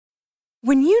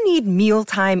When you need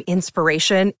mealtime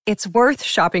inspiration, it's worth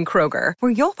shopping Kroger,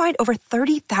 where you'll find over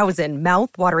 30,000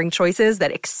 mouth-watering choices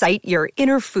that excite your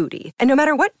inner foodie. And no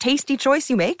matter what tasty choice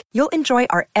you make, you'll enjoy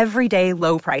our everyday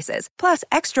low prices, plus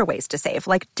extra ways to save,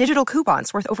 like digital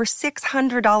coupons worth over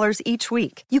 $600 each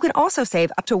week. You can also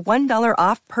save up to $1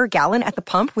 off per gallon at the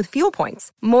pump with fuel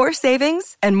points. More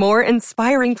savings and more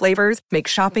inspiring flavors make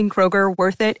shopping Kroger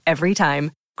worth it every time.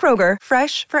 Kroger,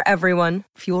 fresh for everyone.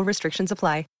 Fuel restrictions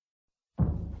apply.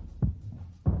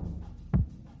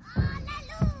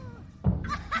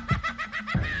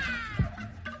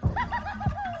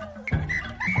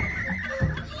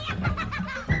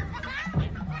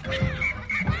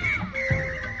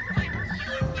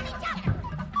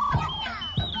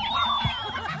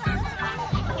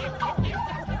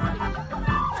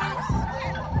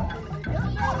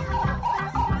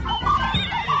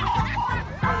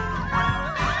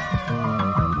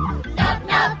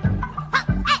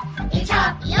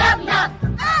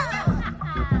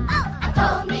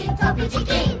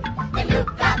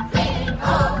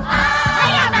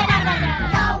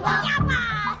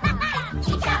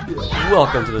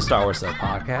 Welcome to the Star Wars Stuff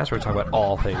Podcast. We're talking about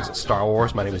all things Star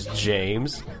Wars. My name is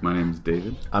James. My name is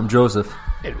David. I'm Joseph.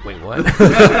 And, wait, what?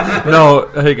 No,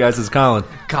 hey guys, it's Colin.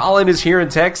 Colin is here in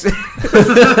Texas.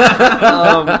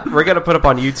 We're going to put up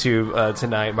on YouTube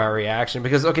tonight my reaction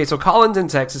because, okay, so Colin's in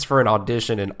Texas for an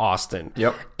audition in Austin.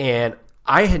 Yep. And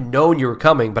I had known you were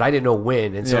coming, but I didn't know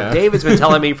when. And so Yeah. David's been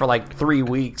telling me for like 3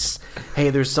 weeks,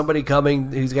 hey, there's somebody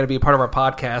coming who's going to be a part of our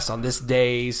podcast on this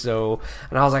day. So,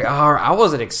 and I was like, oh, I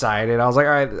wasn't excited. I was like,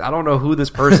 all right, I don't know who this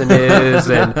person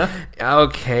is. And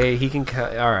okay, he can,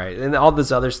 all right. And all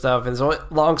this other stuff. And so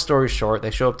long story short,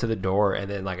 they show up to the door. And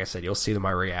then, like I said, you'll see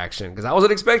my reaction because I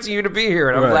wasn't expecting you to be here.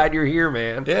 And I'm glad you're here,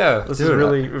 man. Yeah. This is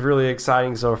really, really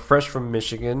exciting. So fresh from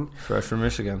Michigan. Fresh from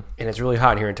Michigan. And it's really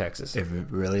hot here in Texas. It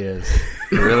really is.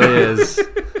 It really is.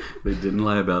 They didn't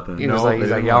lie about that. He's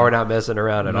like, y'all are not messing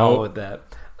around at all with that.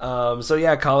 So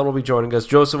yeah, Colin will be joining us.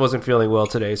 Joseph wasn't feeling well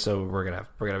today, so we're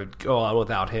gonna go on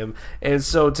without him. And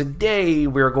so today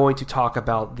we're going to talk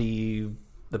about the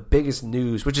biggest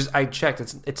news, which is I checked.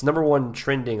 It's number one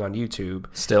trending on YouTube.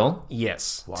 Still?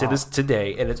 Yes, Wow. to this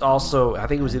today, and it's also I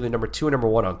think it was either number 2 or number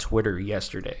 1 on Twitter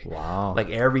yesterday. Wow. Like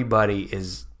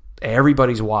everybody's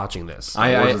watching this.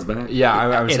 I was back. Yeah,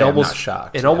 I was almost not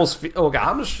shocked. It almost.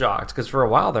 I'm just shocked because for a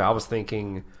while there, I was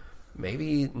thinking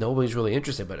maybe nobody's really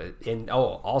interested. But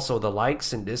also the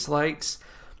likes and dislikes,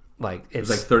 like It's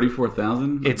like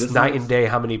 34,000. it's night and day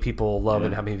how many people love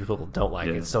and how many people don't like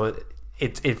it. So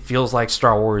it feels like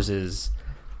Star Wars is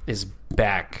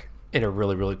back in a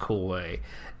really, really cool way.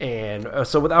 And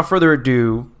so without further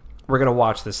ado, we're gonna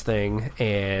watch this thing.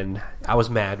 And I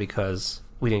was mad because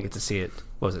we didn't get to see it.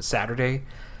 What was it, Saturday?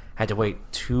 Had to wait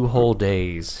 2 whole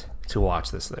days to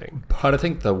watch this thing. But I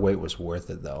think the wait was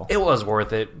worth it, though. It was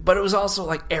worth it, but it was also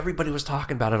like everybody was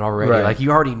talking about it already. Right. Like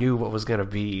you already knew what was going to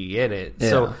be in it. Yeah.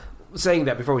 So saying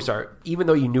that before we start, even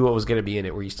though you knew what was going to be in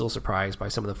it, were you still surprised by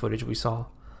some of the footage we saw?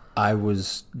 I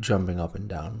was jumping up and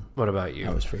down. What about you?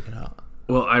 I was freaking out.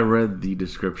 Well, I read the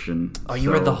description. Oh,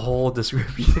 you read the whole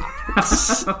description.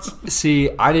 See,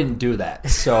 I didn't do that.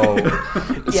 So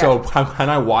when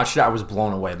I watched it, I was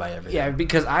blown away by everything. Yeah,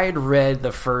 because I had read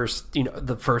the first thing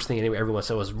everyone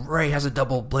said was Rey has a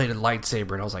double-bladed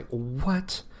lightsaber, and I was like,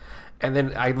 what? And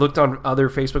then I looked on other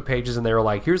Facebook pages, and they were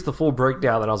like, here's the full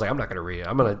breakdown. And I was like, I'm not going to read it.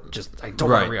 I don't want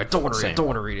to read it. I don't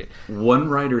want to read it. One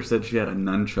writer said she had a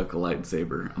nunchuck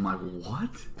lightsaber. I'm like, what?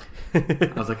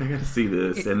 I was like, I got to see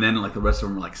this. And then like the rest of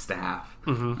them were like staff.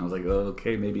 Mm-hmm. I was like, oh,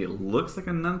 okay, maybe it looks like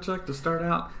a nunchuck to start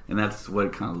out. And that's what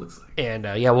it kind of looks like. And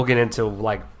we'll get into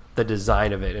like the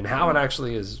design of it and how it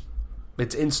actually is.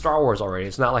 It's in Star Wars already.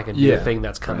 It's not like a new thing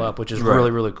that's come up, which is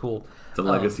really, really cool. It's a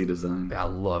legacy design. I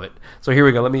love it. So here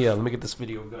we go. Let me get this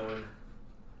video going.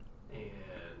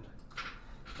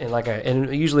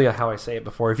 And usually how I say it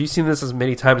before, if you've seen this as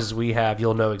many times as we have,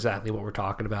 you'll know exactly what we're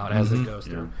talking about as it goes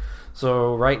through.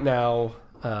 So right now,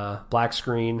 black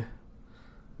screen,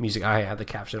 music. I have the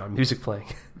caption on music playing.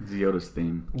 It's Yoda's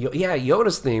theme.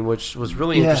 Yoda's theme, which was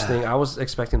really interesting. I was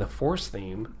expecting the Force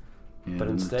theme, but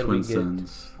instead we get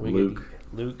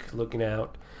Luke looking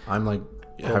out. I'm like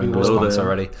having goosebumps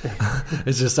already.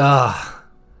 It's just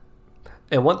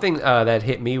And one thing that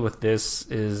hit me with this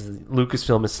is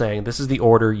Lucasfilm is saying this is the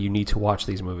order you need to watch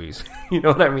these movies. You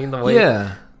know what I mean? The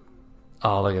way,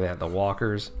 Oh, look at that, the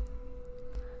walkers.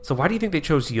 So why do you think they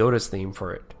chose Yoda's theme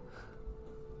for it?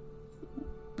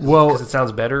 Well, because it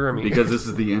sounds better. I mean, because this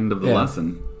is the end of the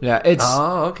lesson. Yeah, it's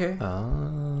okay.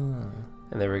 And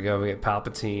there we go. We get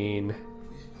Palpatine.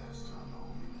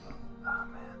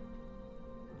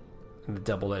 And the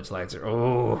double-edged lightsaber.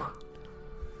 Oh,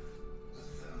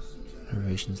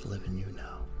 Generations live in you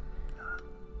now.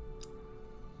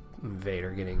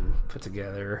 Vader getting put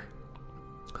together.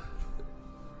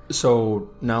 So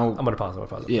now I'm gonna pause.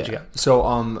 What you yeah. got?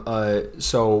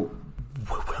 So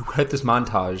we had this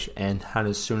montage, and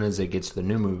as soon as it gets to the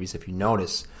new movies, if you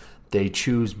notice, they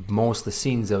choose most of the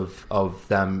scenes of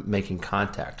them making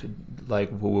contact, like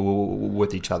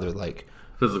with each other, like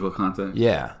Physical contact.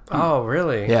 yeah, Oh,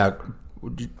 really? yeah.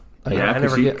 Like, Yeah, I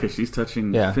never get- because she's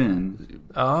touching Yeah. Finn.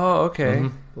 Oh, okay.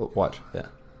 Watch, yeah.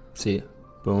 See,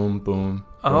 boom, boom.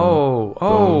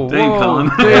 Oh, Dang, whoa,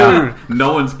 Colin. dude.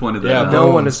 No one's pointed that Yeah, out. No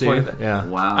boom, one is see? pointing that- Yeah.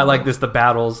 Wow. I like this. The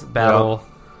battle,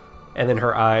 and then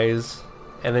her eyes,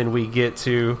 and then we get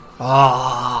to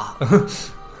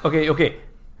okay.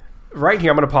 Right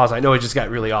here, I'm gonna pause. I know it just got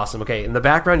really awesome. Okay, in the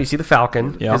background, you see the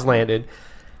Falcon Yeah. has landed.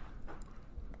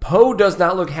 Poe does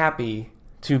not look happy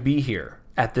to be here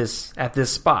at this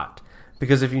spot,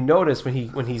 because if you notice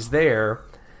when he's there,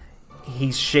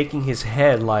 he's shaking his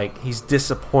head like he's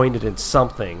disappointed in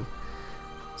something.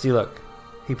 See, look.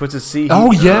 He puts his C.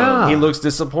 Oh, yeah. He looks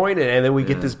disappointed, and then we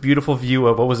get this beautiful view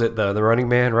of what was it, the Running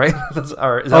Man, right?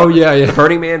 Or is Oh, yeah. the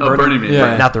Burning Man. Oh, Burning Man.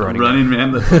 Yeah. Not the Running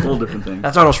Man. That's a whole different thing.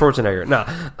 That's Arnold Schwarzenegger.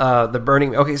 No, the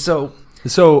Burning. Okay, so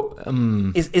So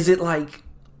is it like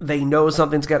they know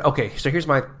something's got? Okay, so here's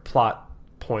my plot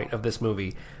point of this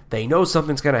movie. They know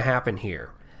something's going to happen here.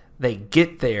 They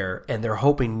get there and they're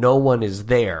hoping no one is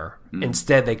there.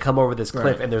 Instead, they come over this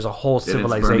cliff and there's a whole Burning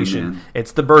civilization. Man.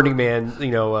 It's the Burning Man,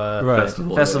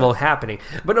 festival yeah. happening.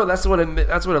 But no, that's what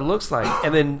it looks like.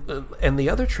 And then and the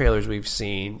other trailers we've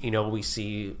seen, we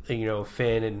see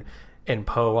Finn and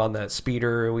Poe on that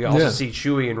speeder. We also see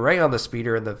Chewie and Rey on the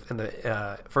speeder, and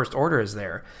the First Order is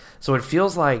there. So it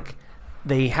feels like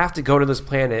they have to go to this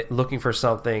planet looking for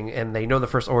something, and they know the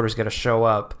First Order is going to show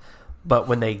up. But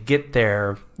when they get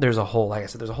there, there's a whole, like I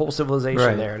said, there's a whole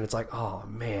civilization there, and it's like, oh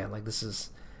man, like this is.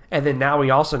 And then now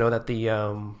we also know that the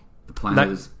planet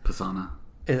is Pisana.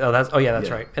 that's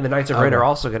Yeah. right, and the Knights of Ren are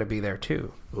also going to be there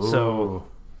too. So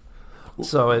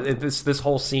this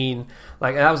whole scene,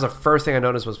 like that was the first thing I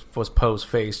noticed was Poe's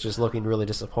face, just looking really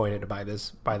disappointed by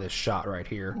this shot right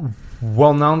here.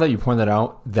 well, now that you point that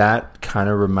out, that kind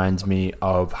of reminds me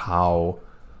of how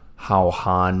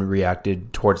Han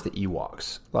reacted towards the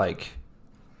Ewoks. Like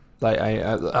I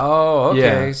Oh,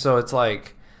 okay. Yeah. So it's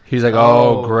like he's like,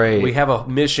 oh great, we have a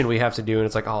mission we have to do, and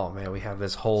it's like, oh man, we have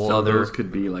this whole So other. those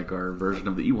could be like our version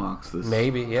of the Ewoks. This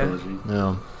Maybe, yeah. trilogy.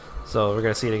 yeah. So we're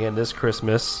gonna see it again this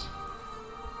Christmas.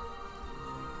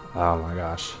 Oh my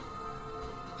gosh.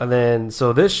 And then,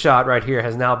 so this shot right here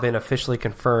has now been officially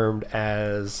confirmed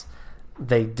as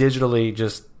they digitally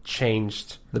just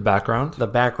changed The background? the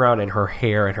background and her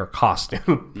hair and her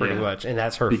costume, pretty Yeah. much. And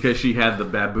that's her. Because she had the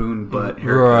baboon butt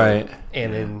haircut. Right.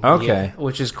 and then, Okay. yeah,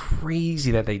 which is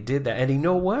crazy that they did that. And you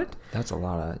know what? That's a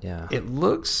lot of, yeah. It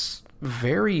looks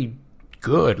very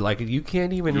good. Like, you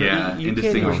can't even Yeah, you can't even-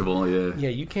 indistinguishable. Yeah. Yeah,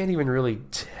 you can't even really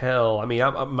tell. I mean,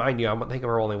 mind you, I think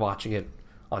we're only watching it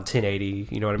on 1080.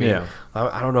 You know what I mean? Yeah.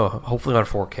 I don't know. Hopefully on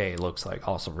 4K, it looks like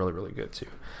also really, really good too.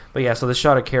 But yeah, so this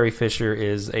shot of Carrie Fisher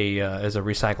is a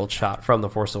recycled shot from The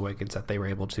Force Awakens that they were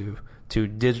able to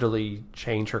digitally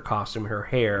change her costume, her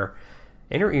hair,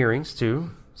 and her earrings too.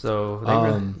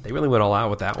 So they really went all out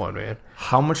with that one, man.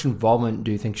 How much involvement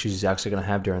do you think she's actually going to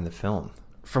have during the film?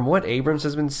 From what Abrams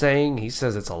has been saying, he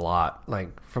says it's a lot. Like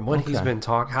from what he's Okay. been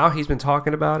how he's been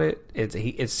talking about it,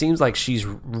 it seems like she's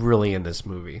really in this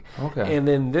movie. Okay. And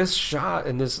then this shot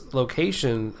and this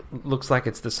location looks like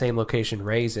it's the same location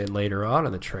Rey's in later on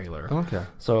in the trailer. Okay.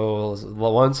 So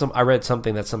I read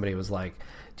something that somebody was like,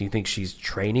 "Do you think she's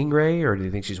training Rey, or do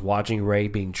you think she's watching Rey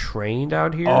being trained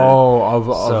out here?" Oh,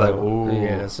 so, like, ooh.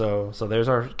 yeah. So there's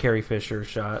our Carrie Fisher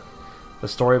shot. The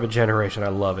story of a generation. I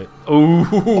love it.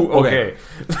 Ooh, okay.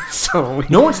 So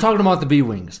No one's talking about the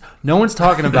B-Wings. No one's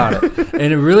talking about it.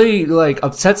 And it really, like,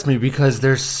 upsets me because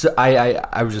there's...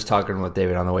 I was just talking with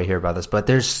David on the way here about this, but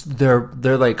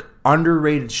they're like,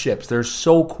 underrated ships. They're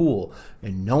so cool.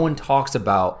 And no one talks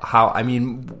about how... I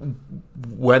mean,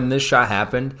 when this shot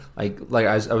happened, like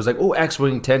I was like, oh,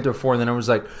 X-Wing 10 to 4, and then I was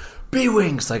like,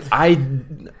 B-Wings! Like, I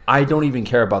don't even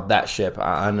care about that ship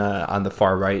on the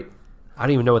far right. I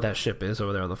don't even know what that ship is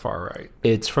over there on the far right.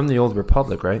 It's from the Old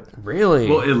Republic, right? Really?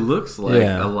 Well, it looks like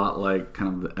Yeah. a lot like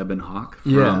kind of the Ebon Hawk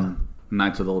from Yeah.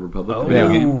 Knights of the Old Republic. oh, video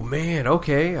game. man.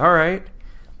 Okay. All right.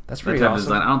 That's That pretty type of awesome.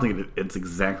 design. I don't think it's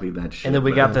exactly that ship. And then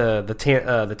we but got the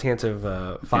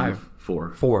Tantive 5.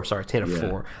 4. 4, sorry, Tantive Yeah.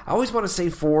 4. I always want to say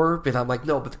 4, but I'm like,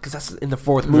 no, because that's in the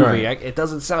fourth movie. Right. It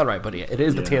doesn't sound right, but it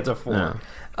is the Yeah. Tantive 4.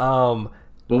 Yeah.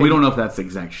 Well, we don't know if that's the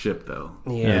exact ship, though.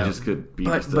 Yeah. It just could be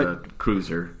But- just a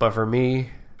cruiser. But for me,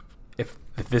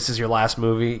 if this is your last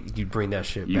movie, you'd bring that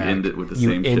ship You back. end it with the you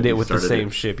same end ship it you with the started same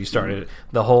it. ship you started.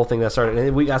 The whole thing that started.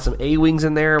 And we got some A wings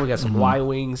in there. We got some Y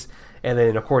wings, and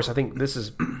then of course I think this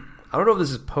is. I don't know if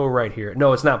this is Poe right here.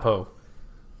 No, it's not Poe.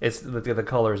 It's the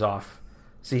colors off.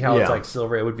 See how it's like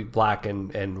silver? It would be black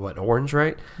and what, orange,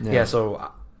 right? Yeah.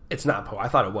 So it's not Poe. I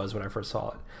thought it was when I first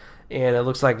saw it, and it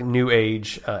looks like new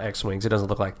age X-wings. It doesn't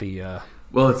look like the.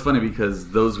 Well, it's funny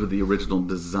because those were the original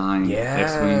design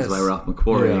Yes. X-wings by Ralph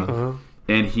McQuarrie,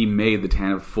 Yeah. and he made the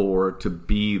Tantive 4 to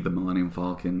be the Millennium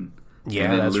Falcon. Yeah,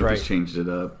 and then that's Lucas right. changed it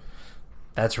up.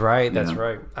 That's right. That's Yeah.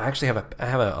 right. I actually have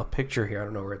a picture here. I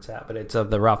don't know where it's at, but it's of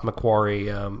the Ralph McQuarrie.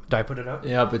 Did I put it up?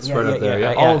 Yep, it's right up there.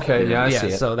 Yeah. Oh, okay. Yeah, I see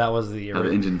it. So that was the How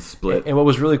the engine split. And what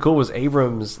was really cool was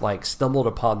Abrams like stumbled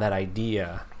upon that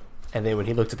idea, and then when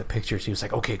he looked at the pictures, he was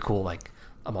like, "Okay, cool. Like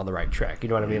I'm on the right track." You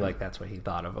know what I mean? Like that's what he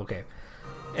thought of. Okay,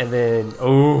 and then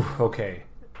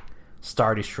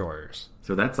Star Destroyers.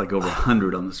 So that's like over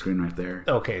 100 on the screen right there.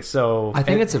 Okay, so I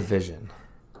think it's a vision.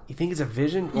 you think it's a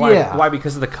vision? Why? Yeah. Why?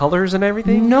 Because of the colors and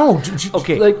everything? No.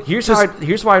 Okay, like here's just-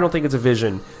 here's why I don't think it's a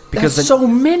vision. Because That's so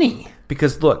many.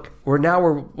 because look, we're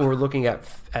looking at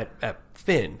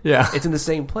Finn. Yeah. it's in the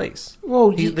same place.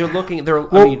 Well, They're looking. They're. I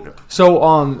Well, mean, so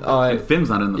And Finn's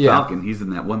not in the yeah. Falcon. He's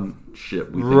in that one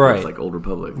ship. We think Right. it's like Old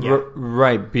Republic.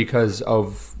 Right, because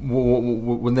of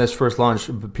when this first launched,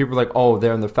 people were like, "Oh,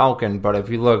 they're in the Falcon," but if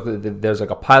you look, there's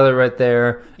like a pilot right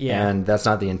there, Yeah. and that's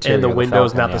not the interior. And the of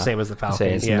window's Falcon, not the yeah. same as the Falcon,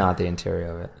 Say it's yeah. not the interior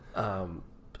of it.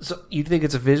 so you think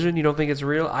it's a vision? You don't think it's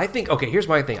real? I think. Okay, here's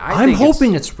my thing. I'm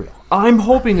hoping it's real. I'm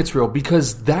hoping it's real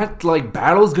because that like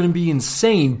battle is going to be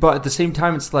insane. But at the same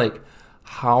time, it's like,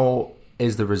 how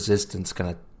is the Resistance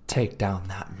going to take down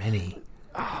that many?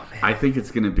 I think it's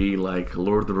going to be like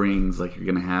Lord of the Rings. Like you're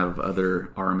going to have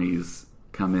other armies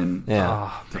come in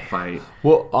Yeah. to fight.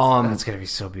 Well, That's gonna be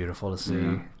so beautiful to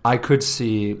see. I could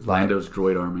see like Lando's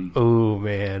droid army. Oh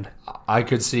man, I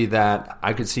could see that.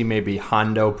 I could see maybe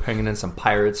Hondo bringing in some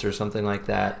pirates or something like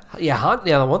that. yeah.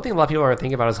 The one thing a lot of people are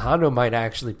thinking about is Hondo might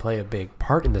actually play a big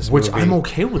part in this Which movie. I'm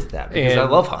okay with that because I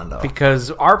And love Hondo.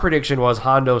 Because our prediction was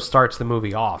Hondo starts the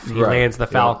movie off. He Right. lands the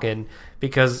Falcon.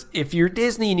 Because if you're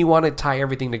Disney and you want to tie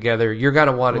everything together, you're going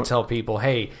to want to tell people,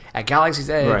 hey, at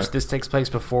Galaxy's Edge, Right. this takes place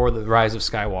before the Rise of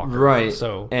Skywalker. Right.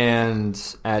 So, and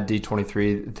at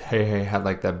D23, they had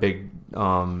like that big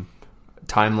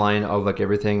timeline of like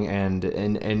everything, and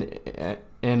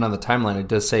on the timeline it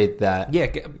does say that yeah,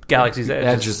 Galaxy's Edge.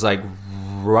 that's just like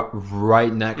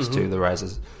right next to the Rise of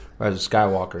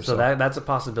Skywalker. So that's a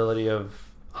possibility of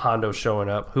Hondo showing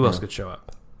up. Who else could show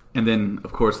up? And then,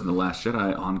 of course, in The Last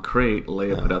Jedi, on Crate,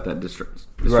 Leia put out that distress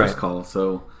Right. call.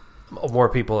 So More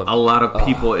people have. a lot of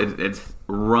people, it's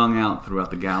rung out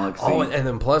throughout the galaxy. Oh, and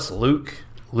then plus Luke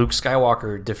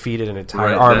Skywalker defeated an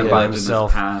entire Right, army that by legend has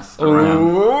himself. passed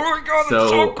around. my god!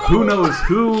 So who knows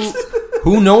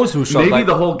who knows who showed Maybe like,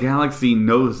 the whole galaxy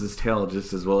knows this tale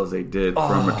just as well as they did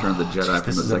from Return of the Jedi from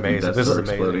This the is second amazing. Death This is Star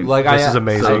amazing. exploding. Like, This I- is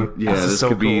amazing. So, yeah, is this so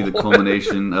could be cool. the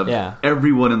culmination of Yeah.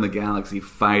 everyone in the galaxy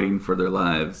fighting for their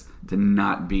lives to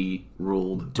not be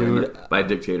ruled Dude. by a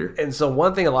dictator. And so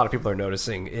one thing a lot of people are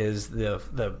noticing is the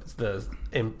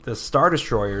Star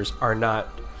Destroyers are not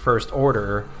First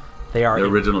Order; they are The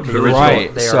original the trilogy.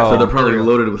 Right, They are so- So they're probably Imperial.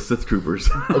 loaded with Sith troopers.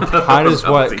 That is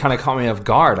what kind of caught me off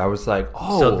guard. I was like,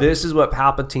 oh, So this is what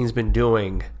Palpatine's been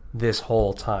doing this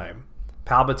whole time.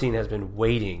 Palpatine has been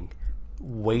waiting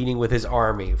with his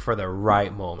army for the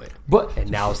right moment, But- and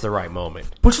now it's the right moment.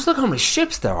 but just look how many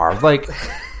ships there are. Like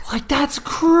that's This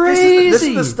crazy.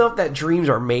 is the stuff that dreams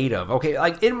are made of. Okay,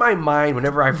 like in my mind,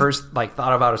 whenever I first like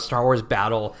thought about a Star Wars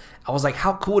battle, I was like,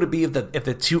 how cool would it be if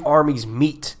the two armies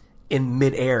meet in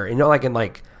midair? You know, like in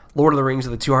like Lord of the Rings,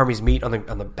 the two armies meet on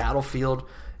the battlefield.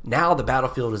 Now the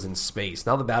battlefield is in space.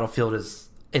 Now the battlefield is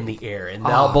in the air, and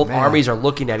now Oh, both man. armies are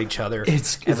looking at each other.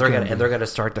 It's and they're gonna be- gonna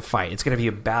start to fight. It's gonna be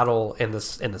a battle in the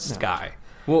sky.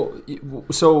 Well,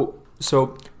 so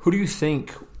who do you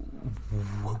think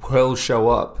will show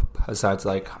up besides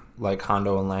like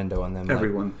Hondo and Lando and them?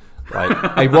 Everyone.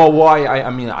 Well, why? I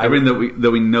mean, Everyone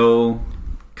that we know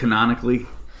canonically.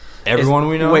 everyone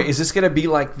we know. Wait, is this gonna be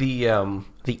like the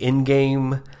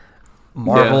in-game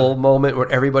Marvel moment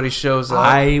where everybody shows up?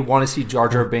 I want to see Jar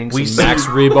Jar Binks We and see- Max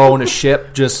Rebo in a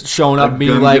ship just showing up, A and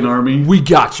being Gungan like, army. "We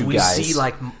got you We guys." see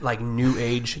like new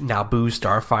age Naboo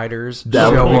starfighters that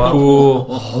would show be up. cool.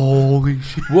 Holy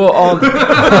shit! Well,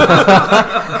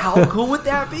 How cool would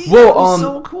that be? well, That'd be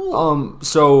so cool.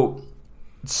 So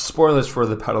spoilers for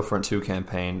the Battlefront 2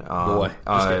 campaign. Boy,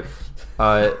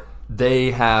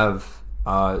 They have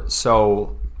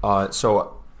so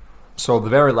the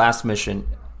very last mission,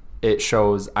 it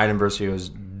shows Iden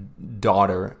Versio's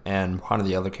daughter and one of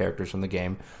the other characters from the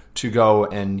game to go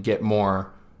and get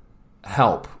more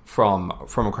help from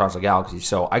across the galaxy.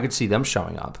 So I could see them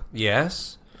showing up.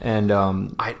 Yes. And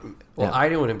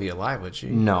Ida wouldn't be alive, would she?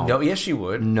 No. Yes, she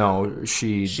would. No,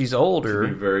 she's older.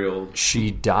 She'd be very old.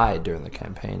 She died during the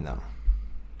campaign, though.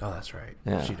 Oh, that's right.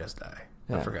 Yeah. She does die.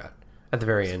 Yeah. I forgot. At the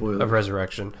very end of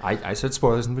Resurrection. I said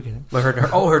spoilers in the beginning. But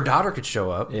her daughter could show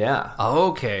up. Yeah.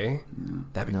 Okay.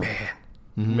 That'd be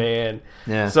man.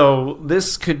 Yeah. So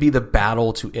this could be the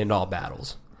battle to end all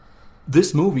battles.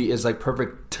 This movie is like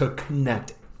perfect to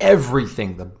connect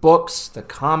everything. The books, the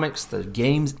comics, the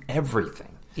games, everything.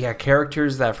 Yeah,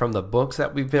 characters that from the books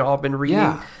that we've all been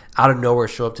reading out of nowhere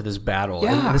show up to this battle.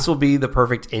 Yeah. And this will be the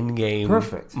perfect in-game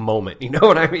moment. You know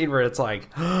what I mean? Where it's like,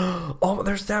 oh,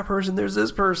 there's that person, there's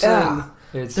this person. Yeah.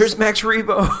 There's Max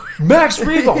Rebo. Max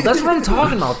Rebo, that's what I'm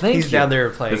talking about. Thank you. He's down there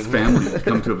playing. His family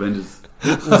come to avenge us.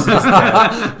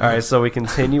 All right, so we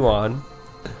continue on.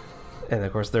 And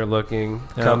of course they're looking.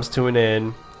 Comes to an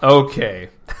end. Okay.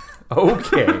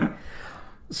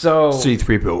 So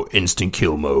C-3PO instant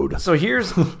kill mode. So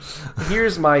here's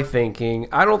my thinking.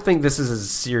 I don't think this is as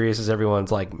serious as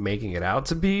everyone's like making it out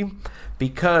to be,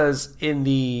 because in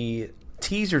the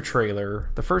teaser trailer,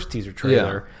 the first teaser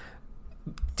trailer,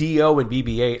 D.O. and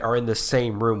BB-8 are in the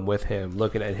same room with him,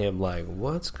 looking at him like,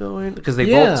 "What's going?" Because they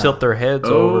both tilt their heads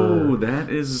over. Oh, that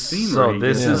is the scene.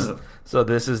 So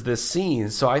this is this scene.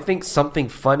 So I think something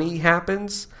funny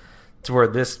happens to where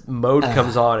this mode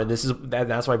comes on, and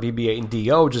that's why BB-8 and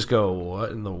D.O. just go,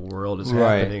 "What in the world is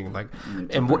happening?" Like,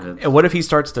 and what if he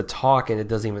starts to talk and it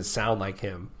doesn't even sound like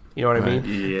him? You know what I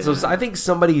mean? Yeah. So I think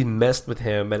somebody messed with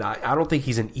him, and I don't think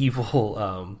he's an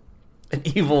evil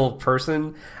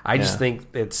person. I just think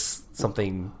it's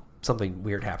something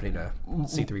weird happening to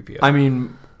C-3PO. I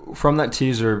mean, from that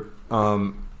teaser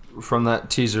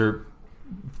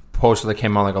poster that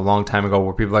came out like a long time ago,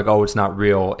 where people are like, "Oh, it's not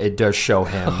real." It does show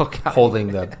him holding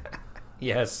the.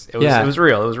 Yes, it was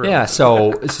real. It was real. Yeah,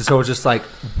 so it's just like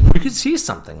we could see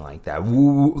something like that.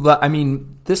 I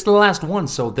mean, this is the last one,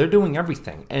 so they're doing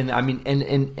everything, and I mean,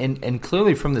 and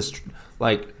clearly from this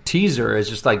like teaser, it's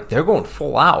just like they're going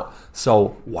full out.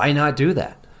 So why not do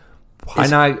that? Why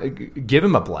not give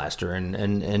him a blaster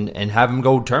and have him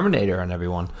go Terminator on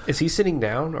everyone? Is he sitting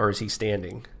down or is he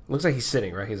standing? Looks like he's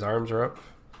sitting, right? His arms are up.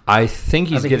 I think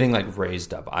he's getting like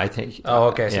raised up. I think. Oh,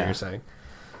 okay. So you're saying.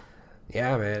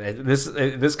 Yeah, man.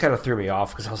 This kind of threw me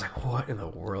off because I was like, "What in the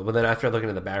world?" But then after looking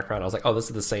in the background, I was like, "Oh, this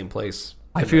is the same place."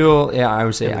 I feel. Yeah, I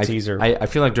would say. Teaser. I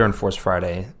feel like during Force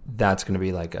Friday, that's going to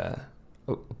be like a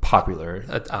popular,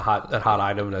 a hot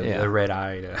item, the red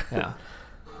eye. Yeah.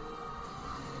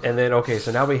 And then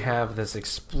so now we have this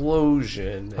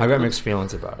explosion. I got mixed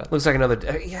feelings about it. Looks like another,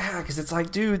 because it's like,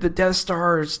 dude, the Death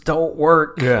Stars don't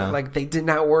work. Yeah, like they did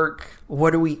not work.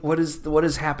 What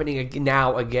is happening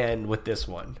now again with this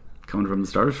one? Coming from the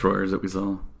Star Destroyers that we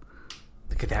saw.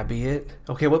 Could that be it?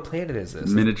 Okay, what planet is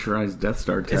this? Miniaturized Death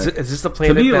Star tech. Is this the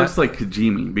planet? To me, it looks like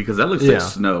Kijimi, because that looks like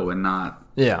snow and not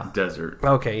desert.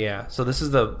 Okay, yeah. So this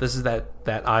is that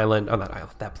island. Oh, not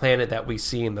island. That planet that we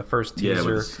see in the first teaser. Yeah,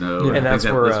 with the snow. And that's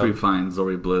where we find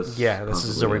Zori Bliss. Yeah, this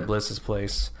is Zori Bliss's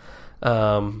place.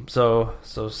 So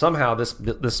somehow this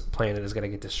planet is going to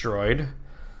get destroyed.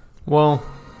 Well,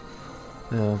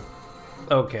 yeah.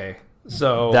 Okay,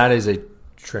 so that is a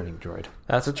training droid.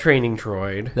 That's a training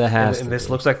droid. That has and this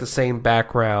looks like the same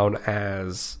background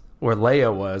as where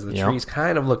Leia was. The trees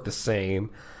kind of look the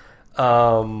same.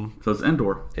 So it's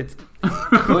Endor. It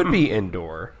could be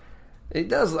Endor. It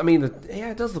does. I mean,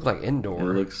 it does look like Endor.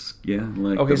 It looks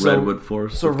like the Redwood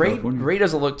Forest. So Rey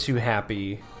doesn't look too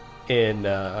happy in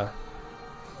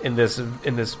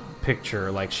this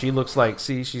picture. Like, she looks like,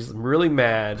 she's really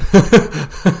mad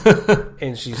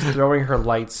and she's throwing her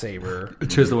lightsaber.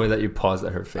 Just the way that you pause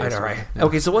at her face. I know, right? Yeah.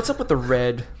 Okay, so what's up with the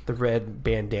red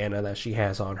bandana that she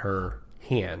has on her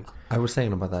hand? I was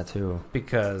thinking about that too.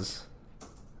 Because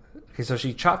so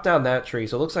she chopped down that tree.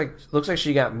 So it looks like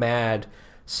she got mad,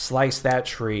 sliced that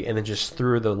tree, and then just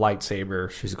threw the lightsaber.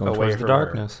 She's going towards the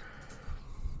darkness. Her.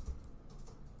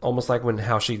 Almost like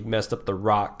how she messed up the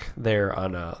rock there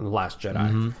on The Last Jedi.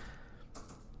 Mm-hmm.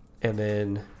 And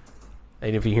then,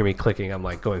 and if you hear me clicking, I'm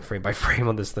like going frame by frame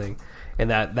on this thing. And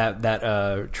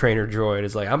that trainer droid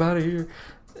is like, "I'm out of here."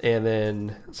 And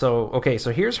then, so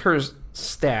here's her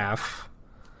staff.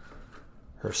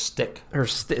 Her stick.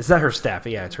 It's not her staff.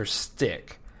 Yeah, it's her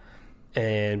stick.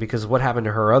 And because what happened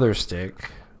to her other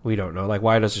stick, we don't know. Like,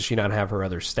 why does she not have her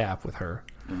other staff with her?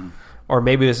 Mm. Or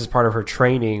maybe this is part of her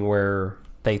training where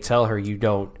they tell her you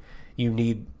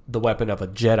need the weapon of a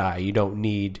Jedi. You don't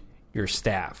need your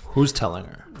staff. Who's telling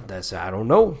her? I don't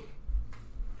know.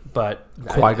 but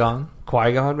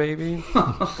Qui-Gon, maybe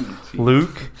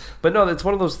Luke. But no, it's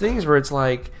one of those things where it's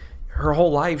like her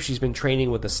whole life she's been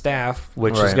training with the staff,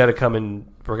 which is got to come in.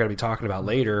 We're going to be talking about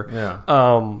later. Yeah.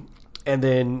 And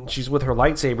then she's with her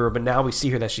lightsaber, but now we see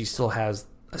her that she still has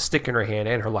a stick in her hand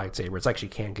and her lightsaber. It's like she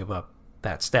can't give up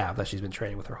that staff that she's been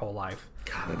training with her whole life.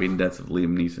 God, that'd be nuts if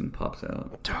Liam Neeson pops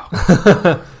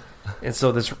out. And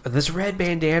so this red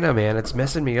bandana, man, it's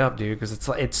messing me up, dude, because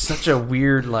it's such a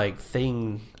weird like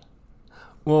thing.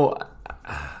 Well,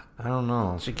 I don't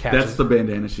know. That's the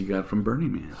bandana she got from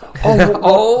Burning Man.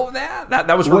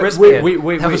 That was her wristband.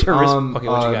 Wait. That was her wristband. Okay,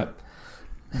 what you got?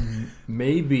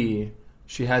 Maybe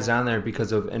she has on there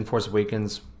because of in Force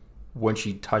Awakens. When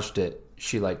she touched it,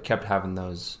 she like kept having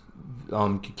those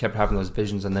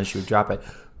visions, and then she would drop it.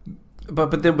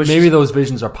 But then maybe those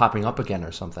visions are popping up again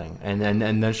or something, and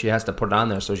then she has to put it on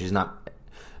there so she's not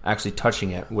actually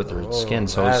touching it with her skin.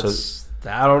 So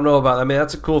I don't know about. I mean,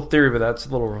 that's a cool theory, but that's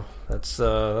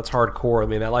hardcore. I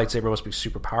mean, that lightsaber must be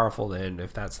super powerful then,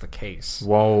 if that's the case.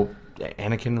 Well,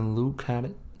 Anakin and Luke had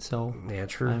it, so yeah,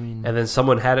 true. I mean, and then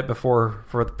someone had it before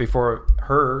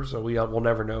her, so we'll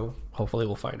never know. Hopefully,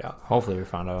 we'll find out. Hopefully, we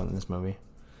found out in this movie.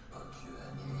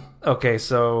 Okay,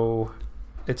 so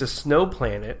it's a snow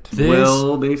planet.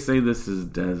 Well, they say this is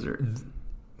desert.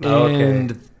 Okay.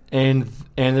 And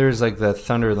there's like the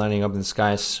thunder lighting up in the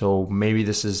sky, so maybe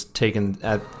this is taking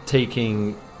place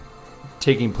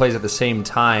at the same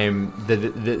time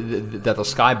that the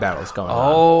sky battle is going on.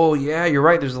 Oh yeah, you're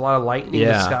right. There's a lot of lightning.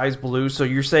 The sky's blue. So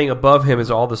you're saying above him is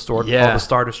all the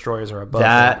Star Destroyers are above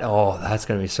him. Oh, that's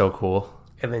gonna be so cool.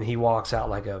 And then he walks out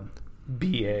like a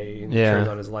BA and turns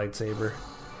on his lightsaber.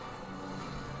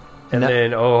 And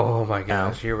then, oh my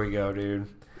gosh, here we go, dude.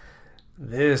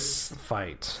 This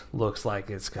fight looks like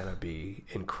it's going to be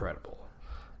incredible.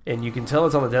 And you can tell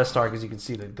it's on the Death Star because you can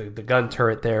see the gun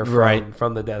turret there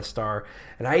from the Death Star.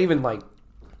 And I even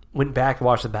went back and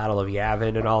watched the Battle of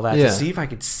Yavin and all that to see if I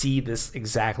could see this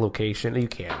exact location. You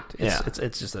can't.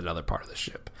 It's just another part of the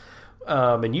ship.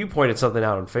 And you pointed something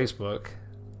out on Facebook.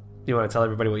 You want to tell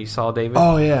everybody what you saw, David?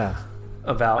 Oh, yeah.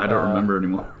 About I don't remember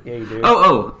anymore. Yeah, you do.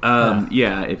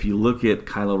 Yeah. If you look at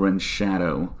Kylo Ren's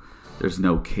shadow, there's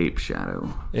no cape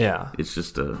shadow. Yeah, it's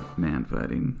just a man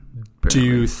fighting. Apparently. Do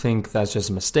you think that's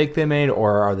just a mistake they made,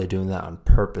 or are they doing that on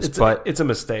purpose? It's a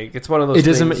mistake. It's one of those.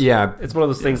 It's one of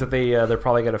those things that they're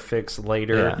probably going to fix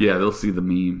later. Yeah, they'll see the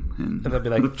meme and they'll be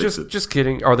like, just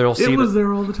kidding, or they'll see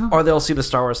there all the time, or they'll see the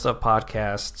Star Wars Stuff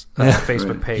podcast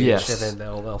Facebook page, and then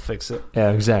they'll fix it.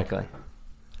 Yeah, exactly.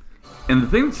 And the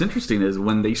thing that's interesting is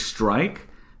when they strike,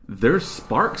 there's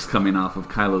sparks coming off of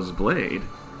Kylo's blade.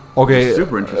 Okay, it's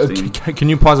super interesting. Can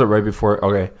you pause it right before?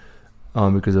 Okay,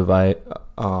 because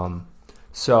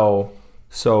so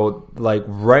like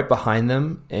right behind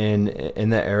them in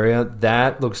that area,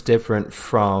 that looks different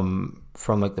from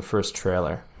like the first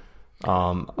trailer.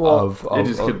 It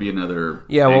just could be another.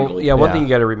 Yeah, angle. One thing you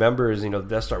got to remember is the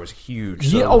Death Star was huge.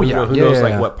 So who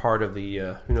knows what part of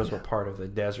the what part of the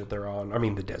desert they're on? I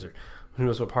mean the desert. Who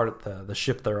knows what part of the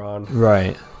ship they're on?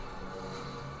 Right.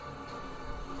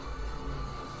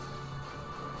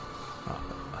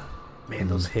 Man,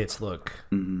 those hits look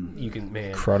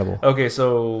incredible. Okay,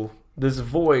 so this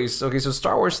voice. Okay, so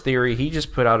Star Wars Theory. He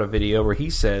just put out a video where he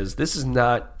says this is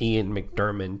not Ian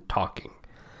McDiarmid talking.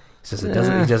 He says it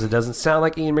doesn't sound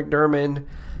like Ian McDiarmid.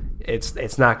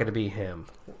 It's not going to be him.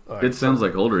 Right, it sounds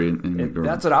like older Ian McDiarmid.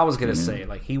 That's what I was going to say.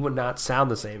 Like he would not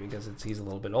sound the same because he's a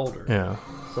little bit older. Yeah.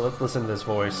 So let's listen to this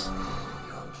voice.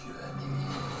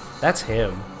 That's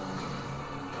him.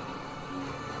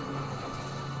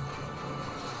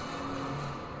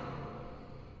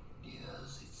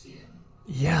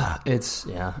 Yeah,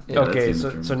 okay,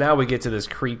 so now we get to this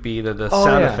creepy the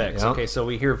sound effects. Yep. Okay, so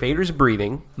we hear Vader's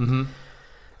breathing, and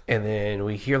then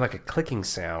we hear like a clicking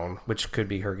sound, which could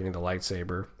be her getting the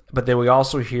lightsaber. But then we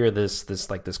also hear this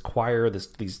choir,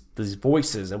 these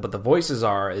voices, and what the voices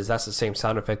is that's the same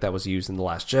sound effect that was used in The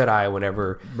Last Jedi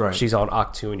whenever she's on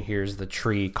Ahch-To and hears the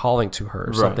tree calling to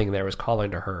her, something there was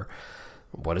calling to her.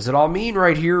 What does it all mean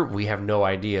right here? We have no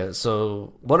idea.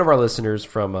 So one of our listeners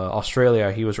from Australia,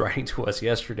 he was writing to us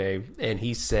yesterday, and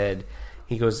he said,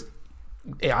 he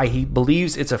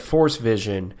believes it's a Force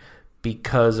vision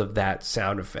because of that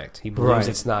sound effect. He believes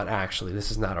it's not actually,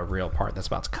 this is not a real part that's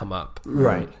about to come up.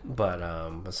 Right. But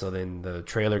so then the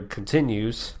trailer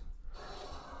continues.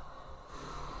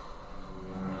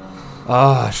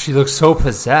 She looks so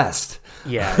possessed.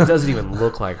 Yeah, it doesn't even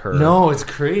look like her. No, it's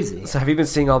crazy. So have you been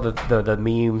seeing all the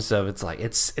memes of it's like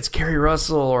it's Kerry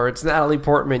Russell or it's Natalie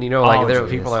Portman?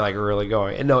 People are like really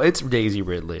going. And no, it's Daisy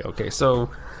Ridley. Okay,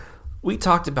 so we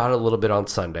talked about it a little bit on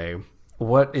Sunday.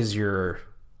 What is your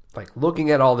like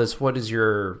looking at all this, what is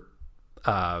your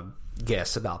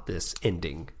guess about this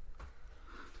ending?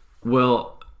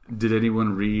 Well, did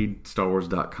anyone read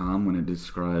StarWars.com when it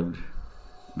described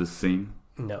the scene?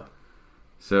 No.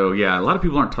 So, yeah, a lot of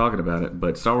people aren't talking about it,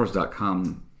 but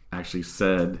StarWars.com actually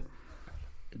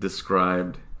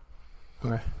described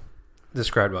what?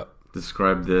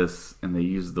 Described this, and they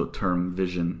used the term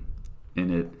vision in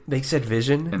it. They said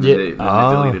vision? And then they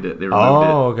deleted it. They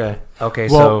removed it. Okay. Okay,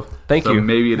 Well, so thank So you.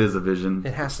 maybe it is a vision.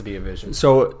 It has to be a vision.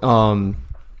 So,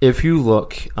 if you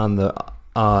look on the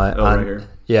right here.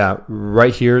 Yeah,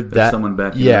 right here. That someone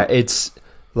back Yeah, here. it's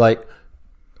like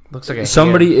Looks like a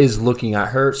somebody hand. is looking at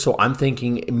her. So I'm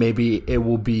thinking maybe it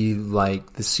will be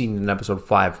like the scene in Episode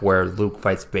 5 where Luke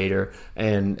fights Vader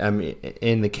and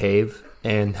in the cave,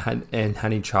 and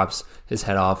Honey chops his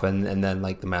head off, and then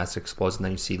like the mask explodes, and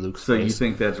then you see Luke's So face. you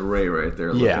think that's Rey right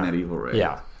there looking at Evil Rey?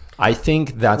 Yeah, I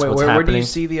think that's what's where happening. do you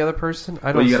see the other person?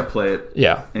 I don't. Well, you got to play it.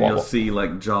 Yeah, And you'll see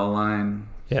like jawline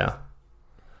yeah.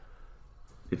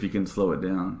 if you can slow it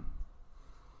down.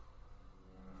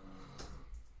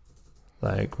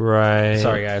 Like right.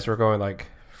 Sorry, guys, we're going like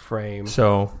frame.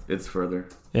 So It's further.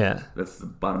 yeah, That's the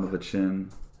bottom of the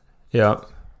chin, yeah,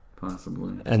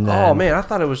 possibly. and then Oh man, I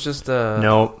thought it was just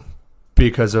no,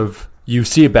 because of you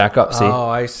see it back up. See, Oh,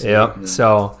 I see. Yep. Yeah.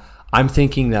 So I'm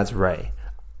thinking that's Rey,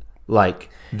 like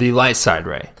the light side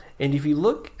Rey. And if you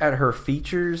look at her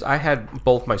features, I had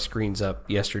both my screens up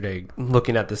yesterday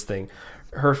looking at this thing.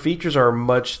 Her features are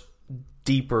much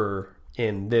deeper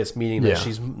in this, meaning that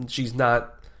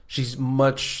Yeah. she's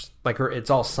much like her. It's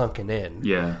all sunken in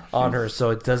Yeah. on her, so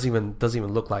it doesn't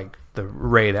even look like the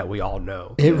Rey that we all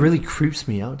know. It really creeps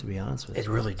me out, to be honest with you. It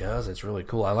really does. It's really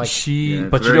cool. I like. She, Yeah,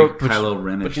 it's But you very know- but Kylo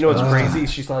Ren-ish. But you know what's crazy?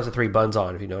 She still has the 3 buttons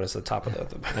on. If you notice the top of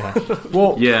the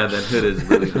well, Yeah, that hood is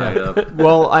really high up.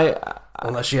 well,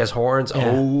 unless she has horns.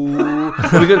 Yeah.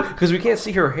 Oh, because we can't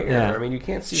see her hair. Yeah. I mean, you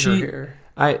can't see She- her hair.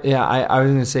 I was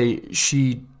gonna say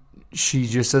she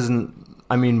just doesn't.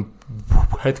 I mean,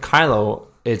 with Kylo,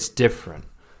 it's different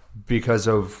because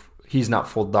of he's not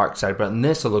full dark side, but in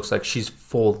this it looks like she's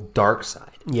full dark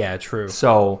side. Yeah, true.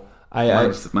 So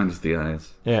Minus the eyes.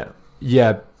 yeah.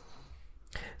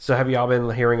 So have y'all been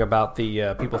hearing about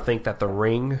the people think that the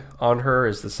ring on her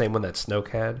is the same one that Snoke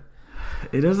had?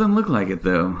 It doesn't look like it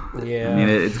though. Yeah. I mean,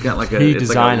 it's got like a Key it's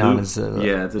design like a on loop. it.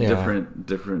 Yeah, it's a Yeah.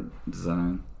 different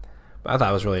design. I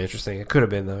thought it was really interesting. It could have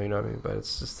been though, you know what I mean? But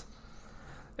it's just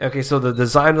okay. So the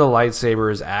design of the lightsaber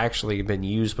has actually been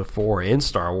used before in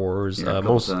Star Wars. Yeah, a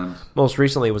couple most times. most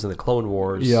recently it was in the Clone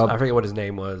Wars. Yep. I forget what his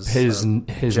name was. His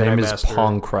Jedi name is Master.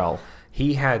 Pong Krell.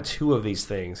 He had 2 of these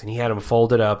things, and he had them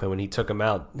folded up. And when he took them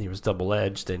out, he was double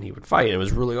edged, and he would fight. It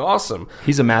was really awesome.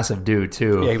 He's a massive dude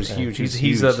too. Yeah, he was huge. He's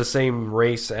huge. the same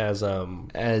race as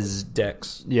as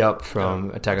Dex. Yep,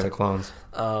 from Attack of the Clones.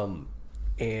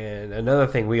 And another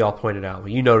thing we all pointed out, well,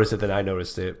 you noticed it, then I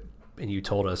noticed it, and you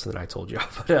told us, and then I told you.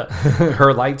 But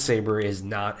her lightsaber is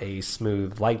not a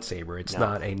smooth lightsaber. It's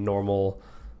not a normal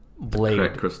blade.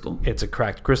 Cracked crystal. It's a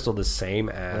cracked crystal, the same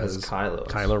as Kylo's.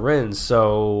 Kylo Ren.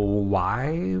 So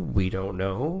why? We don't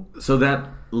know. So that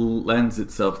lends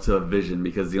itself to a vision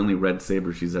because the only red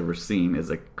saber she's ever seen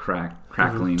is a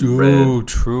crackling red.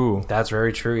 True. That's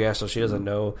very true. Yeah, so she doesn't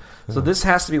know. So this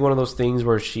has to be one of those things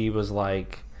where she was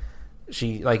like,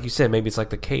 like you said, maybe it's like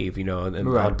the cave, you know, and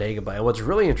Right. on Dagobah. And what's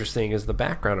really interesting is the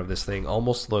background of this thing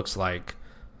almost looks like,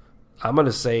 I'm going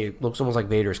to say, it looks almost like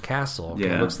Vader's castle.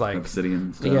 Yeah, It looks like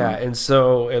obsidian stone. Yeah, and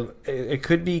so it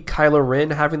could be Kylo Ren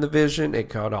having the vision. It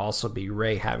could also be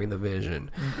Rey having the vision.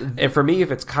 And for me,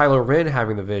 if it's Kylo Ren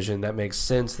having the vision, that makes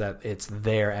sense that it's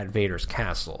there at Vader's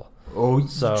castle. Oh,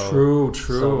 So true.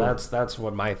 So that's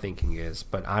what my thinking is,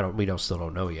 but we still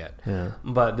don't know yet. Yeah.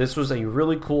 But this was a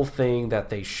really cool thing that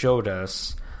they showed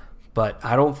us, but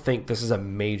I don't think this is a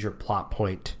major plot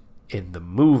point in the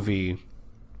movie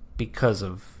because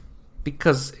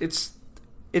it's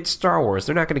Star Wars.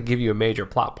 They're not going to give you a major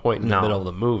plot point in the No. middle of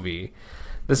the movie.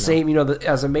 The same, you know,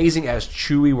 as amazing as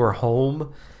Chewie were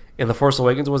home in The Force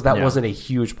Awakens was, that Yeah. wasn't a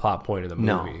huge plot point in the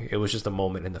No. movie. It was just a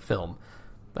moment in the film.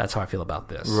 That's how I feel about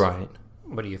this. Right.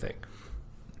 What do you think?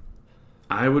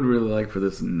 I would really like for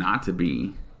this not to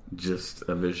be just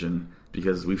a vision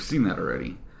because we've seen that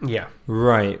already. Yeah.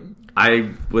 Right.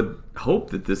 I would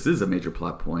hope that this is a major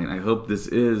plot point. I hope this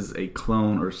is a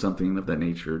clone or something of that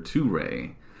nature to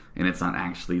Rey, and it's not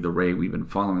actually the Rey we've been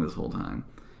following this whole time,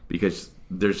 because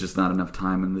there's just not enough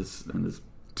time in this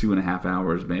 2.5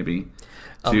 hours maybe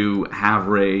to have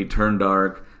Rey turn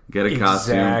dark, get a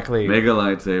Exactly. costume, make a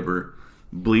lightsaber.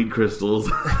 bleed crystals.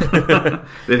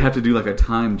 They'd have to do like a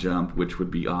time jump, which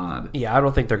would be odd. Yeah, I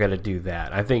don't think they're going to do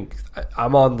that. I think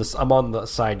I'm on the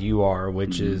side you are,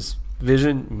 which is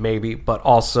Vision, maybe, but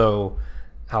also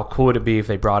how cool would it be if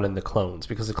they brought in the clones?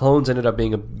 Because the clones ended up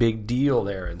being a big deal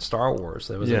there in Star Wars.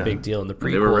 It was a big deal in the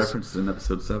prequels. They were referenced in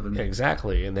Episode 7.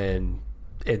 Exactly, and then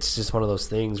it's just one of those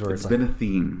things where it's been a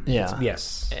theme. Yeah.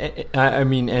 Yes. I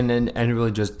mean, and it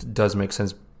really just does make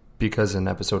sense because in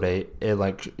Episode 8, it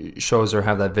like shows her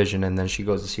have that vision, and then she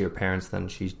goes to see her parents, then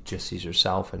she just sees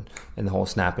herself, and the whole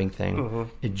snapping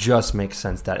thing. It just makes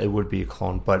sense that it would be a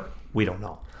clone, but we don't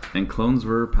know. And clones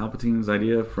were Palpatine's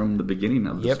idea from the beginning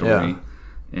of the story. Yeah.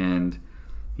 And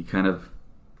he kind of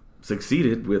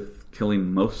succeeded with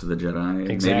killing most of the Jedi.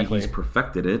 Exactly. Maybe he's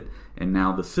perfected it, and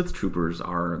now the Sith troopers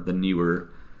are the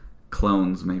newer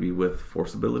clones, maybe with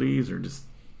Force abilities or just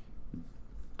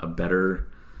a better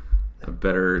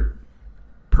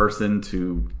person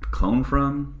to clone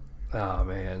from. Oh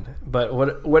man! But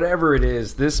whatever it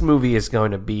is, this movie is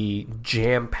going to be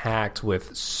jam packed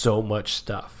with so much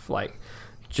stuff. Like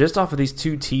just off of these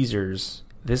 2 teasers,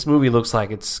 this movie looks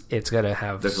like it's gonna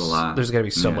have. There's a lot. There's gonna be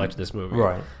so much in this movie,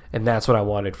 Right. And that's what I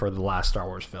wanted for the last Star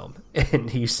Wars film. And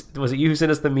was it you who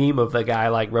sent us the meme of the guy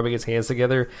like rubbing his hands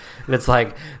together, and it's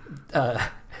like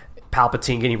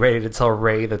Palpatine getting ready to tell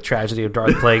Rey the tragedy of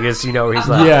Darth Plagueis. You know, he's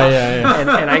like, Yeah.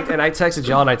 And I texted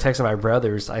John, I texted my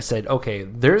brothers. I said, okay,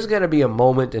 there's gonna be a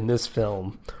moment in this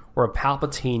film where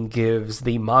Palpatine gives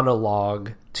the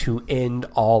monologue to end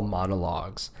all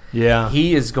monologues. Yeah.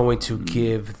 He is going to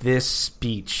give this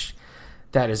speech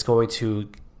that is going to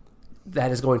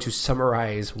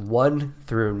summarize 1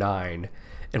 through 9,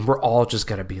 and we're all just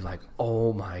going to be like,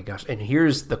 oh my gosh. And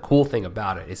here's the cool thing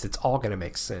about it is it's all going to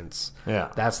make sense.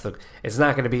 Yeah. It's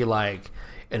not going to be like,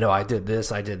 I did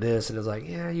this, and it's like,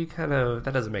 yeah,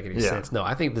 that doesn't make any sense. No,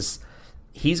 I think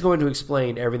he's going to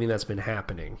explain everything that's been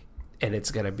happening, and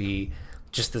it's going to be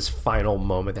just this final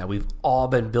moment that we've all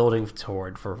been building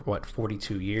toward for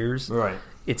 42 years. Right.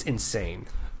 It's insane.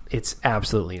 It's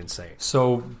absolutely insane.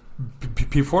 So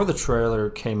before the trailer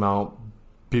came out,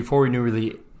 before we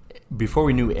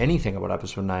knew anything about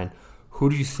Episode 9, who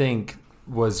do you think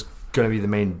was going to be the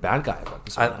main bad guy of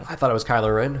Episode 9? I thought it was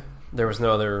Kylo Ren. There was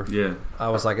no other. Yeah. I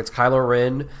was like, it's Kylo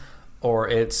Ren, or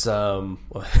it's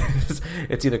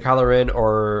it's either Kylo Ren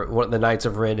or one of the Knights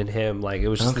of Ren and him. Like it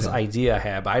was just this idea I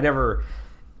had, but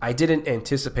I didn't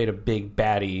anticipate a big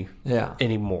baddie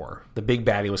anymore. The big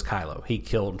baddie was Kylo. He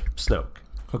killed Snoke.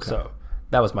 Okay. So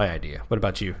that was my idea. What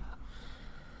about you?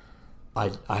 I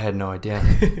had no idea.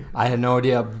 I had no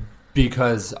idea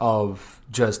because of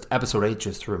just Episode 8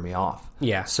 just threw me off.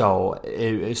 Yeah. So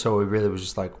it really was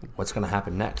just like, what's going to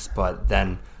happen next? But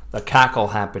then the cackle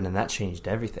happened, and that changed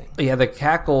everything. Yeah, the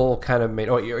cackle kind of made.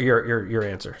 Oh, your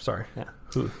answer. Sorry. Yeah.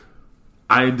 Who?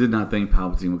 I did not think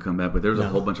Palpatine would come back, but there was a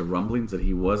whole bunch of rumblings that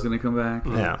he was going to come back.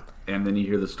 Yeah. And then you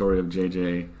hear the story of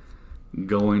JJ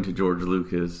going to George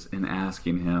Lucas and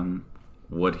asking him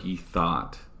what he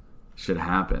thought should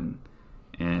happen.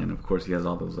 And, of course, he has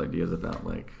all those ideas about,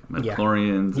 like,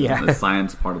 midichlorians and the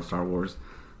science part of Star Wars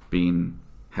being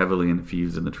heavily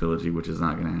infused in the trilogy, which is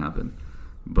not going to happen.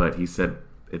 But he said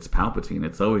it's Palpatine.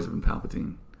 It's always been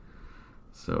Palpatine.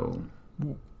 So...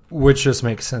 Which just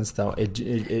makes sense, though.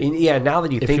 Now that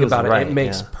you think about it, it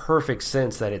makes perfect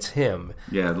sense that it's him.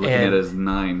 Yeah, looking at his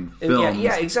 9 films.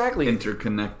 Yeah, exactly.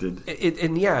 Interconnected.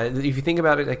 If you think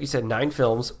about it, like you said, 9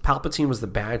 films. Palpatine was the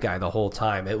bad guy the whole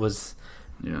time. It was...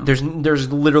 Yeah.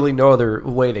 There's literally no other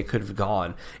way they could have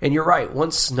gone. And you're right.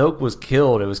 Once Snoke was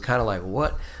killed, it was kind of like,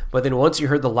 what? But then once you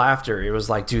heard the laughter, it was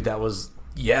like, dude, that was...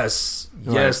 Yes.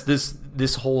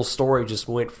 This whole story just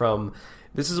went from...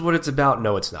 This is what it's about.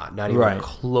 No, it's not. Not even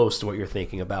close to what you're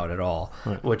thinking about at all,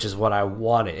 which is what I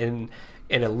wanted. And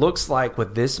it looks like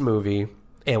with this movie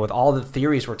and with all the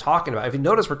theories we're talking about, if you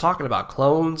notice, we're talking about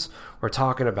clones, we're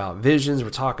talking about visions, we're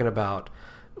talking about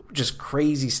just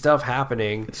crazy stuff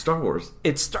happening. It's Star Wars.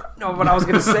 No, what I was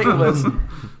going to say was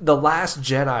The Last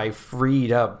Jedi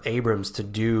freed up Abrams to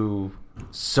do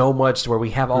so much to where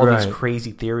we have all these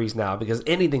crazy theories now because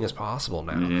anything is possible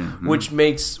now, which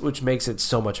makes it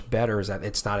so much better is that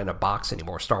it's not in a box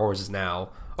anymore. Star Wars is now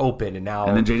open and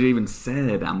then JJ even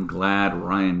said, "I'm glad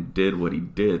Ryan did what he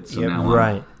did." So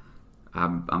now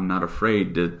I'm not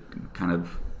afraid to kind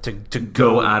of to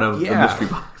go out of the mystery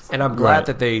box. And I'm glad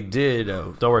that they did.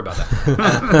 Oh, don't worry about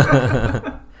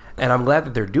that. And I'm glad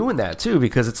that they're doing that too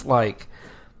because it's like,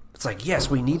 yes,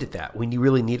 we needed that. We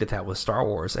really needed that with Star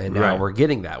Wars, and now we're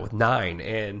getting that with 9.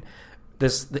 And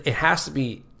it has to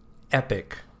be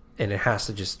epic, and it has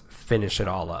to just finish it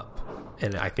all up.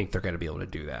 And I think they're going to be able to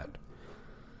do that.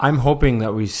 I'm hoping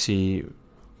that we see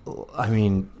I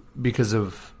mean, because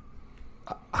of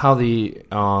how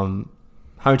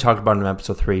how we talked about in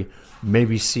episode 3,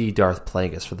 maybe see Darth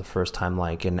Plagueis for the first time,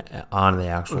 like on the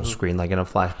actual screen, like in a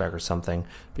flashback or something,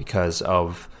 because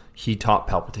of he taught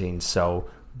Palpatine. So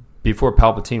before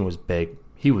Palpatine was big,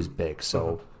 he was big.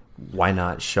 So why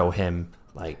not show him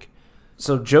like?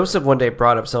 So Joseph one day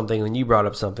brought up something, and you brought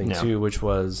up something too, which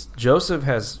was Joseph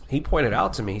he pointed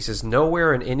out to me. He says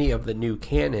nowhere in any of the new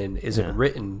canon is it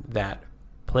written that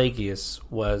Plagueis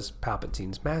was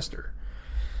Palpatine's master.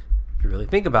 If you really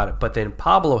think about it, but then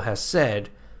Pablo has said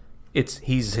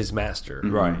he's his master,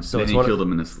 right? So and he killed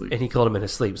him in his sleep, and he killed him in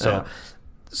his sleep. So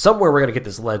somewhere we're gonna get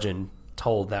this legend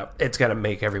told that it's gonna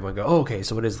make everyone go, oh, okay,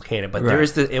 so it is canon. But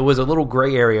it was a little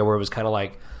gray area where it was kind of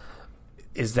like,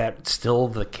 is that still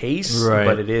the case? Right.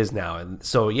 But it is now, and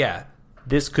so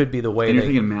this could be the way. And you're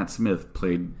thinking Matt Smith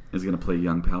is gonna play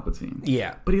young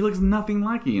Palpatine, but he looks nothing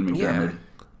like Ian McDiarmid. Yeah.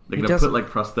 They're gonna put like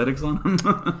prosthetics on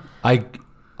him.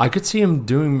 I could see him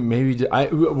doing maybe.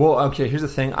 Okay. Here's the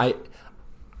thing. I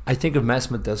think if Matt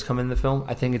Smith does come in the film,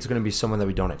 I think it's going to be someone that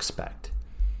we don't expect.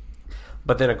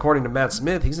 But then, according to Matt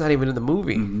Smith, he's not even in the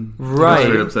movie, right?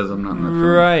 Straight up says I'm not in the film.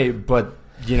 Right, but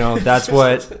that's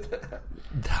what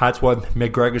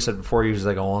McGregor said before. He was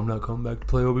like, "Oh, I'm not coming back to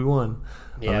play Obi-Wan."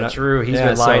 Yeah, true. He's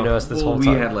been lying to us this whole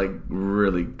time. We had like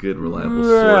really good, reliable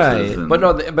sources.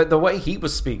 But the way he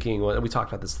was speaking, we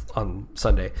talked about this on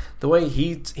Sunday. The way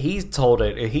he told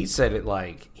it, he said it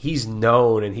like he's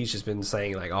known, and he's just been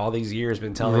saying like all these years,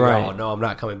 been telling me, "Oh no, I'm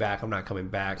not coming back. I'm not coming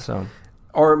back." So,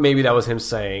 or maybe that was him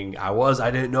saying, "I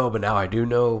didn't know, but now I do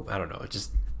know." I don't know. It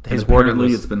just his apparently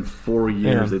wording it's been 4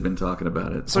 years they've been talking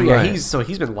about it. So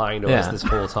he's been lying to us this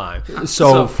whole time.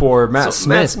 So for Matt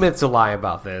Smith to lie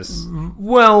about this,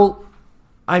 well,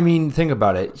 I mean, think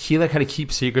about it. He had to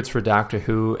keep secrets for Doctor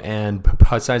Who, and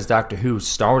besides Doctor Who,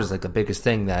 Star Wars is like the biggest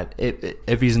thing that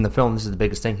if he's in the film, this is the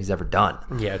biggest thing he's ever done.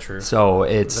 Yeah, true. So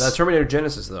it's that's Terminator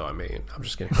Genesis, though. I mean, I'm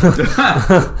just kidding.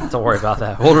 Don't worry about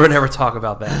that. We'll never talk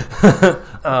about that.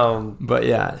 But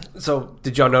yeah. So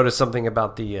did y'all notice something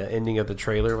about the ending of the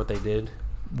trailer? What they did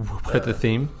with the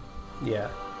theme? Yeah.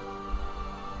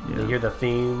 You hear the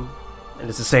theme, and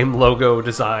it's the same logo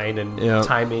design and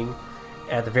timing.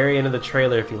 At the very end of the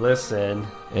trailer, if you listen,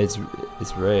 it's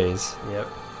Rey's. Yep.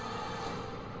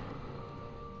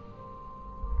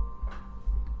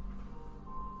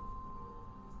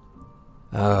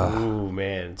 Ooh,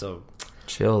 man. So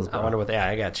chills, bro. I wonder what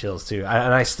I got chills too.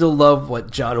 And I still love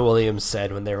what John Williams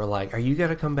said when they were like, "Are you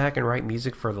gonna come back and write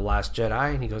music for The Last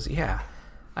Jedi?" And he goes, "Yeah,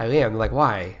 I am." They're like,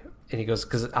 "Why?" And he goes,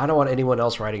 "Because I don't want anyone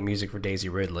else writing music for Daisy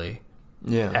Ridley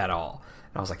at all."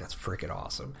 And I was like, that's freaking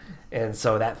awesome. And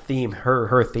so that theme,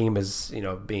 her theme is,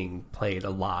 being played a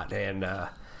lot. And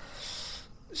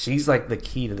she's like the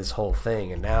key to this whole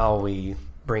thing. And now we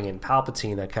bring in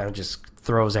Palpatine that kind of just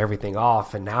throws everything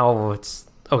off. And now it's,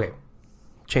 okay,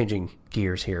 changing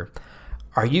gears here.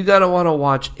 Are you going to want to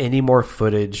watch any more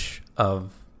footage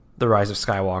of The Rise of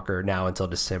Skywalker now until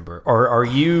December? Or are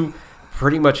you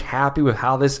pretty much happy with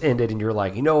how this ended, and you're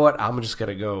like, you know what, I'm just going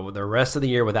to go the rest of the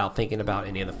year without thinking about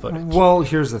any of the footage? Well,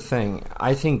 here's the thing.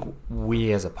 I think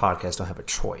we as a podcast don't have a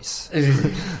choice.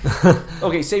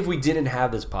 Okay, say if we didn't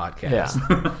have this podcast.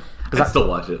 Yeah. I still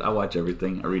watch it. I watch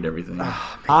everything. I read everything.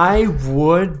 I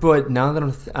would, but now that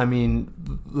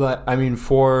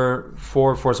for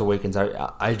Force Awakens,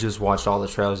 I just watched all the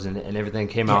trailers and everything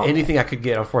came out. Anything I could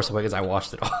get on Force Awakens, I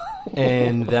watched it all.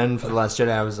 And then for The Last Jedi,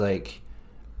 I was like,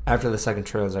 after the second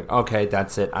trailer, I was like, okay,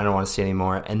 that's it. I don't want to see any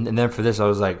more. And then for this, I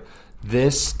was like,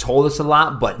 this told us a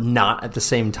lot, but not at the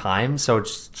same time. So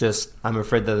it's just, I'm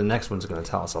afraid that the next one's going to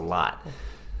tell us a lot.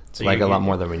 So a lot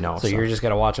more than we know. So you're just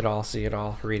going to watch it all, see it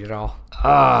all, read it all?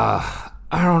 I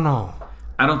don't know.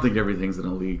 I don't think everything's going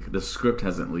to leak. The script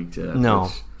hasn't leaked yet. No.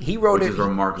 He wrote it. Which is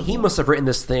remarkable. He must have written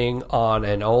this thing on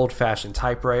an old-fashioned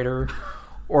typewriter.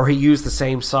 Or he used the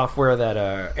same software that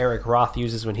Eric Roth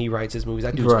uses when he writes his movies.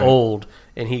 That dude's old,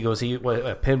 and he goes,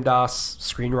 PIMDOS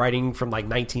screenwriting from like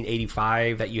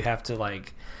 1985 that you have to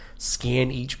like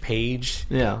scan each page.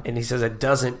 Yeah, and he says it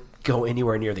doesn't go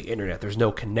anywhere near the internet. There's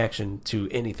no connection to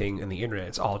anything in the internet.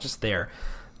 It's all just there.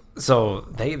 So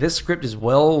this script is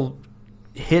well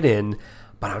hidden,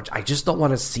 but I just don't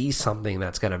want to see something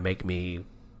that's going to make me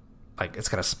like it's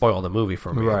going to spoil the movie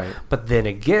for me. Right. But then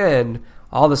again,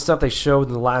 all the stuff they showed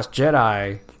in The Last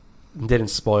Jedi didn't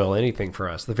spoil anything for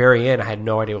us. The very end, I had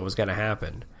no idea what was going to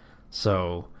happen.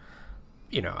 So,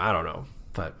 I don't know.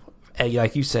 But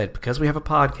like you said, because we have a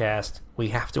podcast, we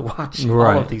have to watch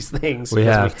all of these things. We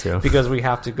have to. Because we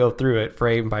have to go through it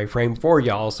frame by frame for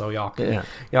y'all, so y'all can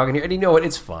hear. And you know what?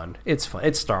 It's fun. It's fun.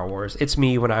 It's Star Wars. It's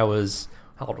me when I was,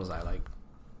 how old was I? Like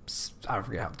I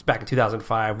forget how, it's back in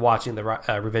 2005, watching the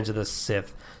Revenge of the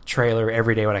Sith trailer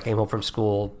every day when I came home from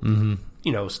school,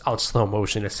 you know, on slow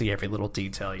motion to see every little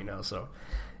detail, you know. So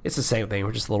it's the same thing.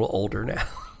 We're just a little older now.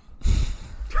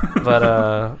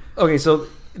 But, okay, so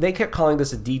they kept calling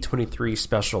this a D23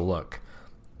 special look.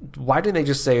 Why didn't they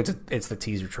just say it's the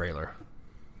teaser trailer?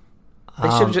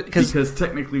 They because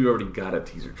technically we already got a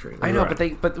teaser trailer. I know,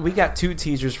 but we got 2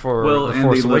 teasers for The and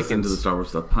Force they Awakens. listened to the Star Wars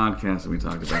Stuff podcast, and we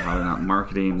talked about how they're not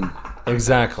marketing.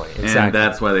 Exactly. And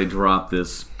that's why they dropped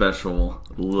this special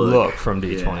look from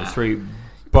D23. Yeah.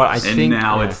 But I think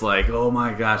now it's like, oh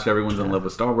my gosh, everyone's in love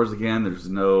with Star Wars again. There's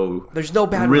no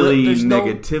bad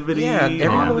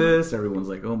negativity on this. Everyone's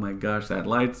like, oh my gosh, that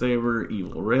lightsaber,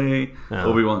 Evil Rey,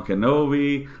 Obi-Wan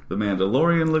Kenobi, The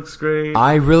Mandalorian looks great.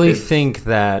 I really think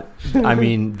that, I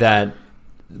mean, that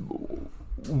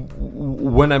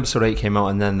when Episode 8 came out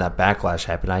and then that backlash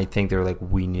happened, I think they were like,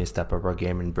 we need to step up our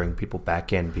game and bring people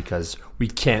back in because we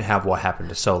can't have what happened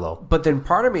to Solo. But then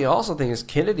part of me also thinks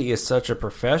Kennedy is such a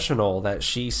professional that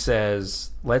she says,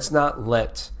 let's not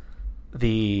let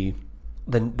the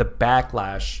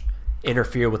backlash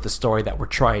interfere with the story that we're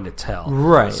trying to tell.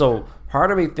 Right. So part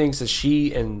of me thinks that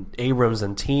she and Abrams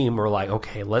and team were like,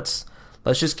 okay, let's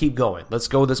just keep going. Let's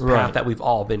go this path that we've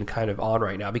all been kind of on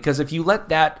right now. Because if you let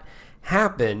that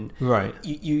happen, right,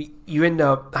 you end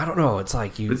up, I don't know, it's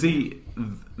like you... But see,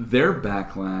 their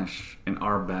backlash and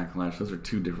our backlash, those are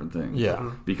 2 different things.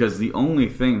 Yeah. Because the only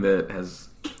thing that has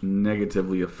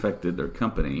negatively affected their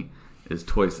company is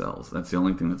toy sales. That's the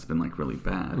only thing that's been like really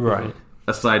bad. Right.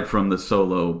 Aside from the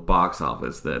Solo box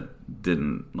office that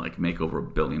didn't like make over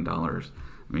 $1 billion.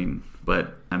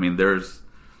 I mean, there's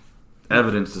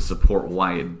evidence to support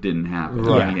why it didn't happen.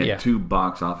 Right. He had 2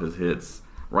 box office hits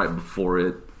right before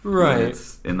it. Right.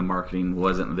 And the marketing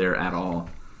wasn't there at all.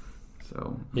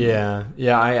 So yeah.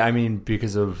 I mean,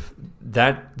 because of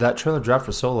that trailer dropped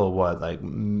for Solo,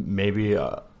 maybe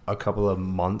a couple of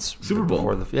months Super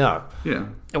Bowl before yeah.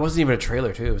 It wasn't even a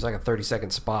trailer too. It was like a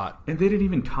 30-second spot. And they didn't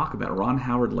even talk about it. Ron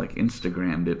Howard like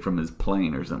Instagrammed it from his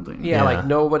plane or something. Yeah, like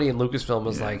nobody in Lucasfilm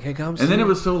was like, "Hey, come see." And then it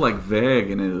was so like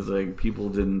vague, and it was like people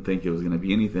didn't think it was going to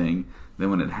be anything. Then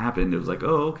when it happened, it was like,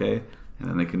 "Oh, okay." And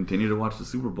then they continued to watch the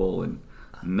Super Bowl, and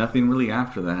nothing really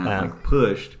after that like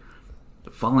pushed.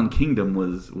 Fallen Kingdom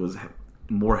was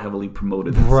more heavily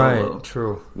promoted than Solo,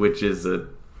 true, which is a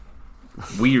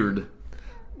weird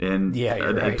and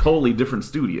a totally different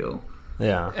studio.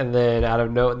 Yeah, and then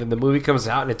then the movie comes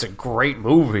out and it's a great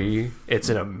movie. It's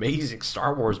an amazing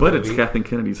Star Wars movie. But it's Kathleen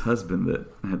Kennedy's husband that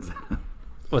has.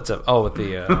 What's up? Oh, with the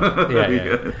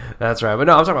yeah, that's right. But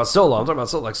no, I'm talking about Solo. I'm talking about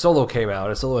Solo. Like Solo came out,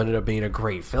 and Solo ended up being a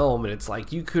great film. And it's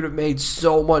like you could have made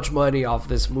so much money off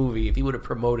this movie if you would have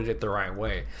promoted it the right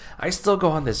way. I still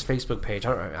go on this Facebook page.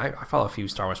 I follow a few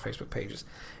Star Wars Facebook pages,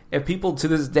 and people to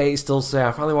this day still say,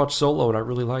 "I finally watched Solo and I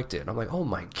really liked it." And I'm like, "Oh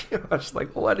my gosh!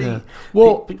 Like what? Yeah.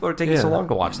 Well, people are taking so long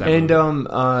to watch that." And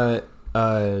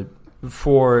movie.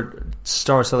 For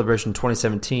Star Wars Celebration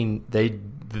 2017, they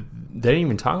didn't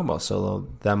even talk about Solo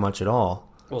that much at all.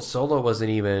 Well, Solo wasn't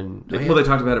even... Well, they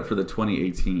talked about it for the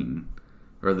 2018,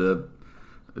 or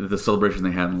the celebration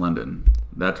they had in London.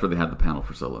 That's where they had the panel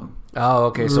for Solo. Oh,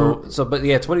 okay. But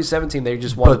yeah, 2017, they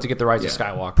just wanted to get the Rise of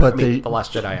Skywalker. The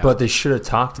Last Jedi out. But they should have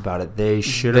talked about it. They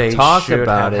should have talked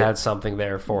about it. Had something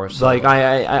there for us. Like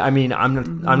I mean,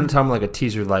 I'm not talking like a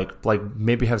teaser. Like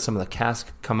maybe have some of the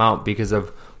cast come out because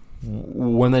of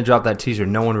when they dropped that teaser.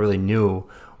 No one really knew.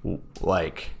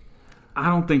 Like, I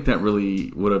don't think that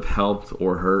really would have helped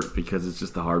or hurt because it's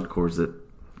just the hardcores that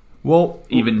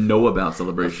even know about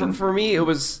Celebration. For me, it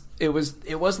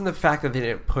wasn't the fact that they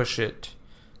didn't push it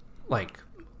like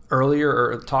earlier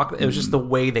or talk. It was just the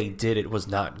way they did it was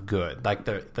not good. Like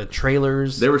the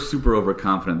trailers, they were super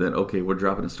overconfident that okay, we're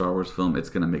dropping a Star Wars film,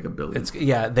 it's going to make $1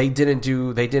 billion.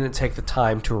 They didn't take the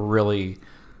time to really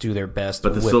do their best.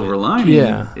 But the silver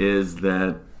lining is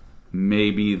that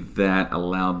maybe that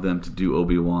allowed them to do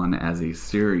Obi-Wan as a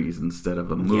series instead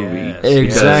of a movie. Yes,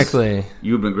 exactly.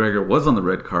 Ewan McGregor was on the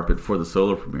red carpet for the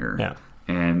Solo premiere. Yeah.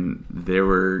 And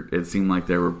it seemed like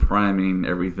they were priming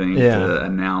everything to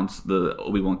announce the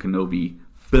Obi-Wan Kenobi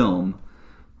film,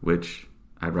 which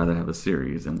I'd rather have a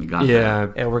series, and we got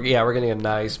that. And we're getting a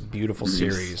nice, beautiful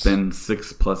series. Spend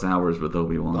 6+ hours with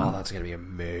Obi-Wan. Oh, that's gonna be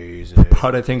amazing.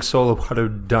 But I think Solo would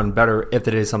have done better if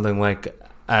they did something like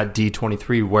at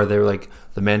D23, where they were like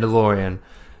the Mandalorian,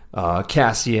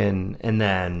 Cassian, and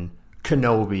then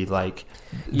Kenobi. Like,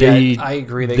 I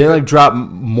agree. They like drop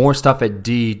more stuff at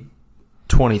D23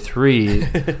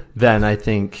 D23, then I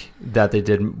think that they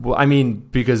did. Well, I mean,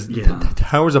 because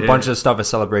there was a bunch of stuff at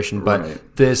Celebration,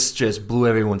 but this just blew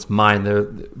everyone's mind there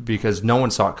because no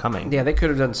one saw it coming. Yeah, they could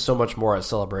have done so much more at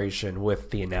Celebration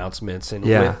with the announcements and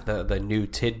with the new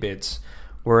tidbits.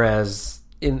 Whereas,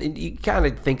 you kind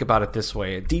of think about it this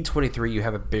way: at D23, you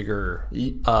have a bigger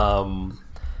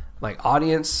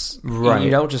audience. Right.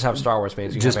 You don't just have Star Wars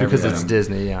fans. You Just have because everything. it's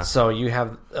Disney, yeah. So you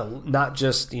have not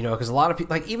just, because a lot of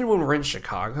people, like even when we're in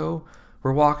Chicago,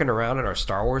 we're walking around in our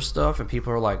Star Wars stuff and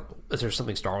people are like, is there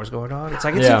something Star Wars going on? It's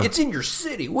like, it's in your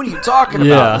city. What are you talking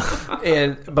about?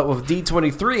 But with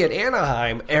D23 at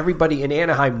Anaheim, everybody in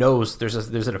Anaheim knows there's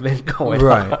an event going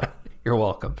on. You're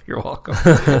welcome.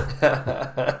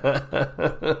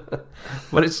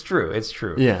 But it's true.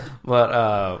 Yeah.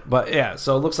 But yeah,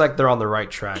 so it looks like they're on the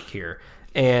right track here.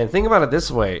 And think about it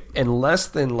this way. In less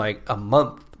than like a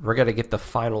month, we're going to get the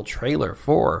final trailer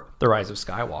for The Rise of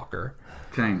Skywalker.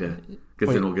 Kind of.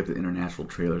 Because then we'll get the international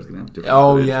trailers. Gonna have different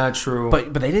Oh, footage. yeah, true.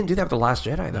 But they didn't do that with The Last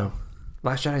Jedi, though.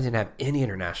 Last Jedi didn't have any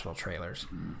international trailers.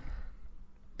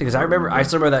 Because I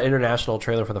still remember that international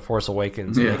trailer for The Force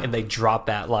Awakens, and they dropped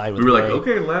that line. With We were Rey. like,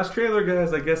 okay, last trailer,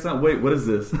 guys. I guess not. Wait, what is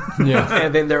this?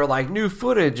 And then they're like, new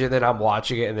footage, and then I'm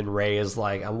watching it, and then Rey is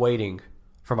like, I'm waiting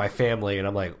for my family, and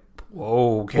I'm like,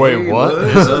 whoa, okay. Wait, what?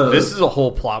 This is a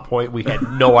whole plot point we had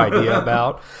no idea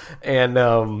about. And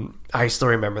I still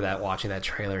remember watching that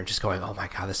trailer and just going, oh my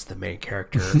God, this is the main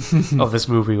character of this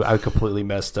movie. I completely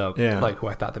messed up like who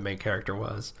I thought the main character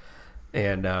was.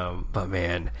 And but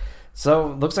man, so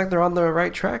looks like they're on the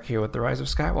right track here with The Rise of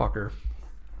Skywalker.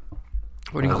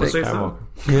 What do you think? So.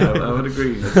 Yeah, I would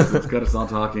agree. It's got us all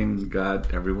talking.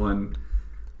 Got everyone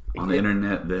on the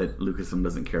internet that Lucasfilm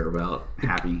doesn't care about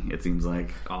happy. It seems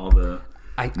like all the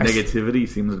negativity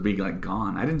seems to be like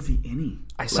gone. I didn't see any.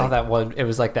 I saw that one. It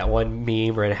was like that one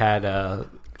meme where it had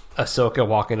Ahsoka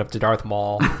walking up to Darth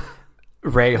Maul,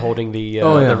 Rey holding the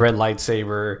red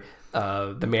lightsaber,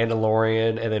 the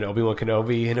Mandalorian, and then Obi-Wan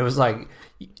Kenobi, and it was like,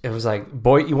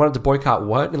 boy, you wanted to boycott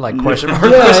what? And like question mark.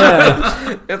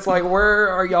 It's like, where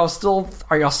are y'all still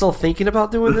thinking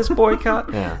about doing this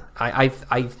boycott? I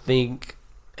think.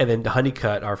 And then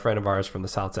Honeycutt, our friend of ours from the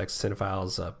South Texas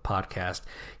Cinephiles podcast,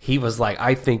 he was like,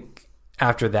 I think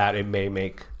after that it may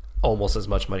make almost as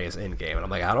much money as Endgame. And I'm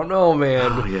like, I don't know,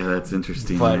 man. Oh, yeah, that's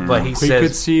interesting. But he we says...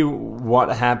 could see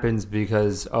what happens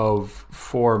because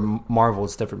for Marvel,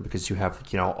 it's different because you have,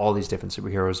 all these different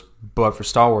superheroes. But for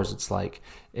Star Wars, it's like,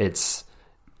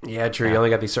 Yeah, true. You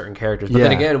only got these certain characters. But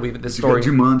then again, this story...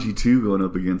 You got Jumanji 2 going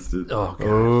up against it. Oh,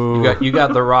 God. You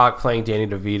got The Rock playing Danny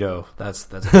DeVito.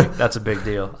 That's a big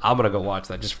deal. I'm going to go watch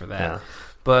that just for that. Yeah.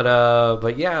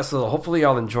 But yeah, so hopefully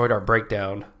y'all enjoyed our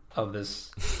breakdown of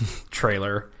this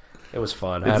trailer. It was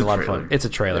fun. I had a lot of fun. It's a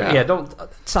trailer. Yeah, don't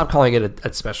stop calling it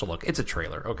a special look. It's a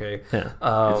trailer, okay? Yeah.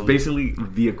 It's basically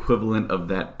the equivalent of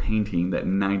that painting, that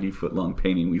 90-foot-long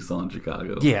painting we saw in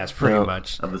Chicago. Yeah, it's pretty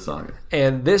much. Of the saga.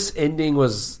 And this ending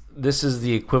this is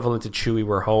the equivalent to Chewie,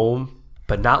 We're Home,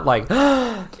 but not like,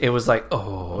 it was like, you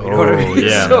know what I mean?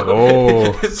 Yeah.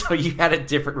 So you had a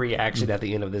different reaction at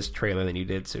the end of this trailer than you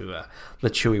did to the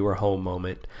Chewie, We're Home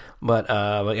moment. But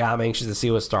yeah, I'm anxious to see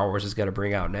what Star Wars is going to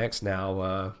bring out next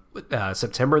now.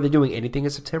 September, are they doing anything in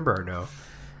September or no?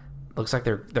 Looks like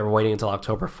they're waiting until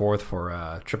October 4th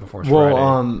for Triple Force Friday.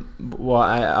 I was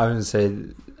going to say,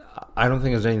 I don't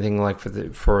think there's anything like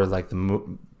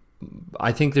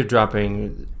I think they're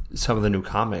dropping some of the new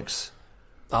comics.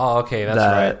 Oh, okay, that's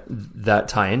right. That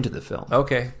tie into the film.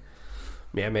 Okay.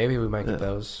 Yeah, maybe we might get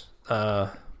those.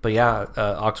 But yeah,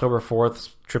 October 4th,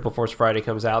 Triple Force Friday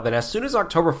comes out. Then as soon as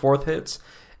October 4th hits,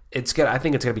 I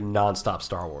think it's going to be nonstop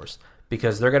Star Wars.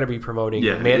 Because they're going to be promoting...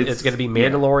 it's going to be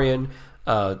Mandalorian,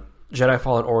 Jedi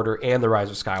Fallen Order, and The Rise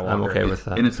of Skywalker. I'm okay with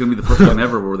that. And it's going to be the first time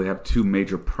ever where they have two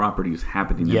major properties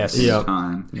happening at the same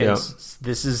time.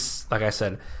 This is, like I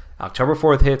said... October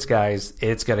 4th hits, guys.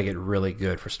 It's going to get really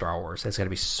good for Star Wars. It's going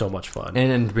to be so much fun.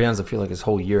 And to be honest, I feel like this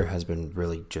whole year has been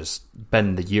really just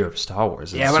been the year of Star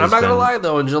Wars. But I'm not going to lie,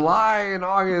 though. In July and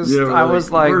August, I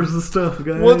was like, where's the stuff,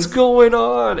 guys? What's going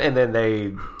on? And then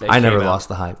they I never lost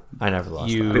the hype. I never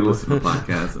lost the hype. They listen to the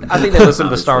podcast. I think they listened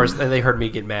to the Star Wars, and they heard me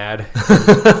get mad.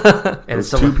 And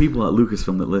there's two people at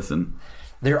Lucasfilm that listen.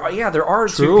 There are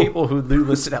two people who do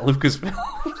listen at Lucasfilms.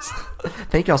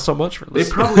 Thank y'all so much for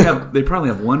listening. They probably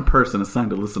have one person assigned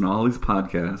to listen to all these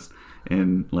podcasts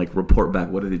and like report back.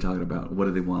 What are they talking about? What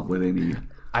do they want? What do they need?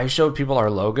 I showed people our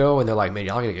logo, and they're like, "Man,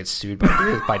 y'all are gonna get sued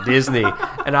by Disney."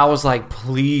 And I was like,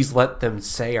 "Please let them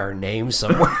say our name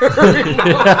somewhere."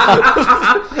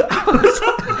 I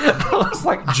was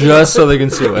like, Just so they can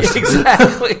sue us.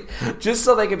 Exactly. Just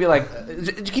so they could be like,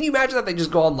 can you imagine that they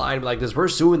just go online and be like this? We're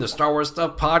suing the Star Wars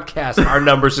Stuff podcast, and our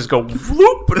numbers just go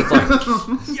whoop, and it's like,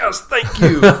 yes, thank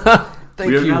you.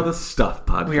 We are now the Stuff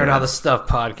Podcast. We are now the Stuff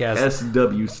Podcast.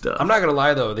 SW Stuff. I'm not going to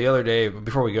lie, though. The other day,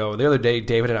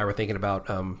 David and I were thinking about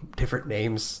different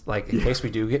names, like in case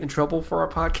we do get in trouble for our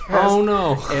podcast. Oh,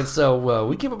 no. And so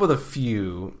we came up with a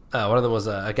few. One of them was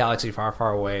a Galaxy Far,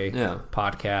 Far Away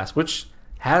podcast, which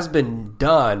has been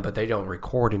done, but they don't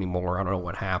record anymore. I don't know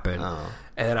what happened. Oh.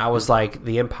 And then I was like,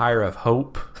 the Empire of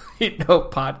Hope,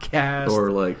 podcast.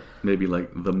 Or like maybe like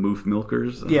the Moof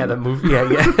Milkers. Yeah, the movie.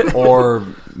 Yeah. Or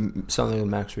something with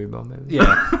Max Rebo, maybe.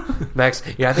 Yeah. Max.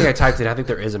 Yeah, I think I typed it. I think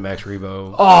there is a Max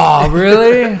Rebo. Oh,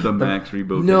 really? The Max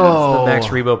Rebo. No. The Max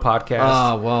Rebo podcast.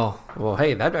 Oh, well. Well,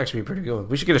 hey, that'd actually be pretty good.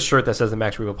 We should get a shirt that says the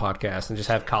Max Rebo podcast and just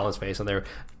have Colin's face on there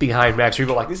behind Max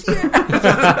Rebo like this.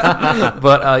 Yeah.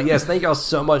 But yes, thank y'all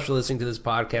so much for listening to this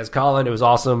podcast. Colin, it was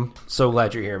awesome. So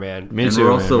glad you're here, man. Me And too,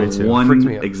 we're man. also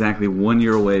Me too. exactly 1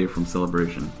 year away from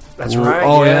Celebration. That's Ooh, right.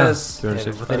 oh, yeah. Yes. And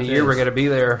 365 within a year, we're days. going to be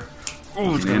there.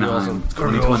 Ooh, it's going to be awesome. It's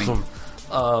going to be 2020.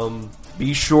 awesome.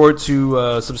 Be sure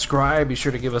to subscribe. Be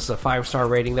sure to give us a 5-star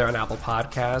rating there on Apple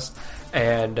Podcasts.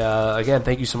 And again,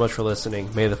 thank you so much for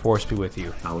listening. May the Force be with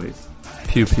you. Always.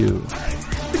 Pew, pew.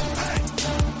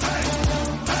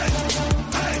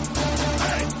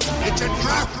 It's a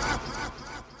trap!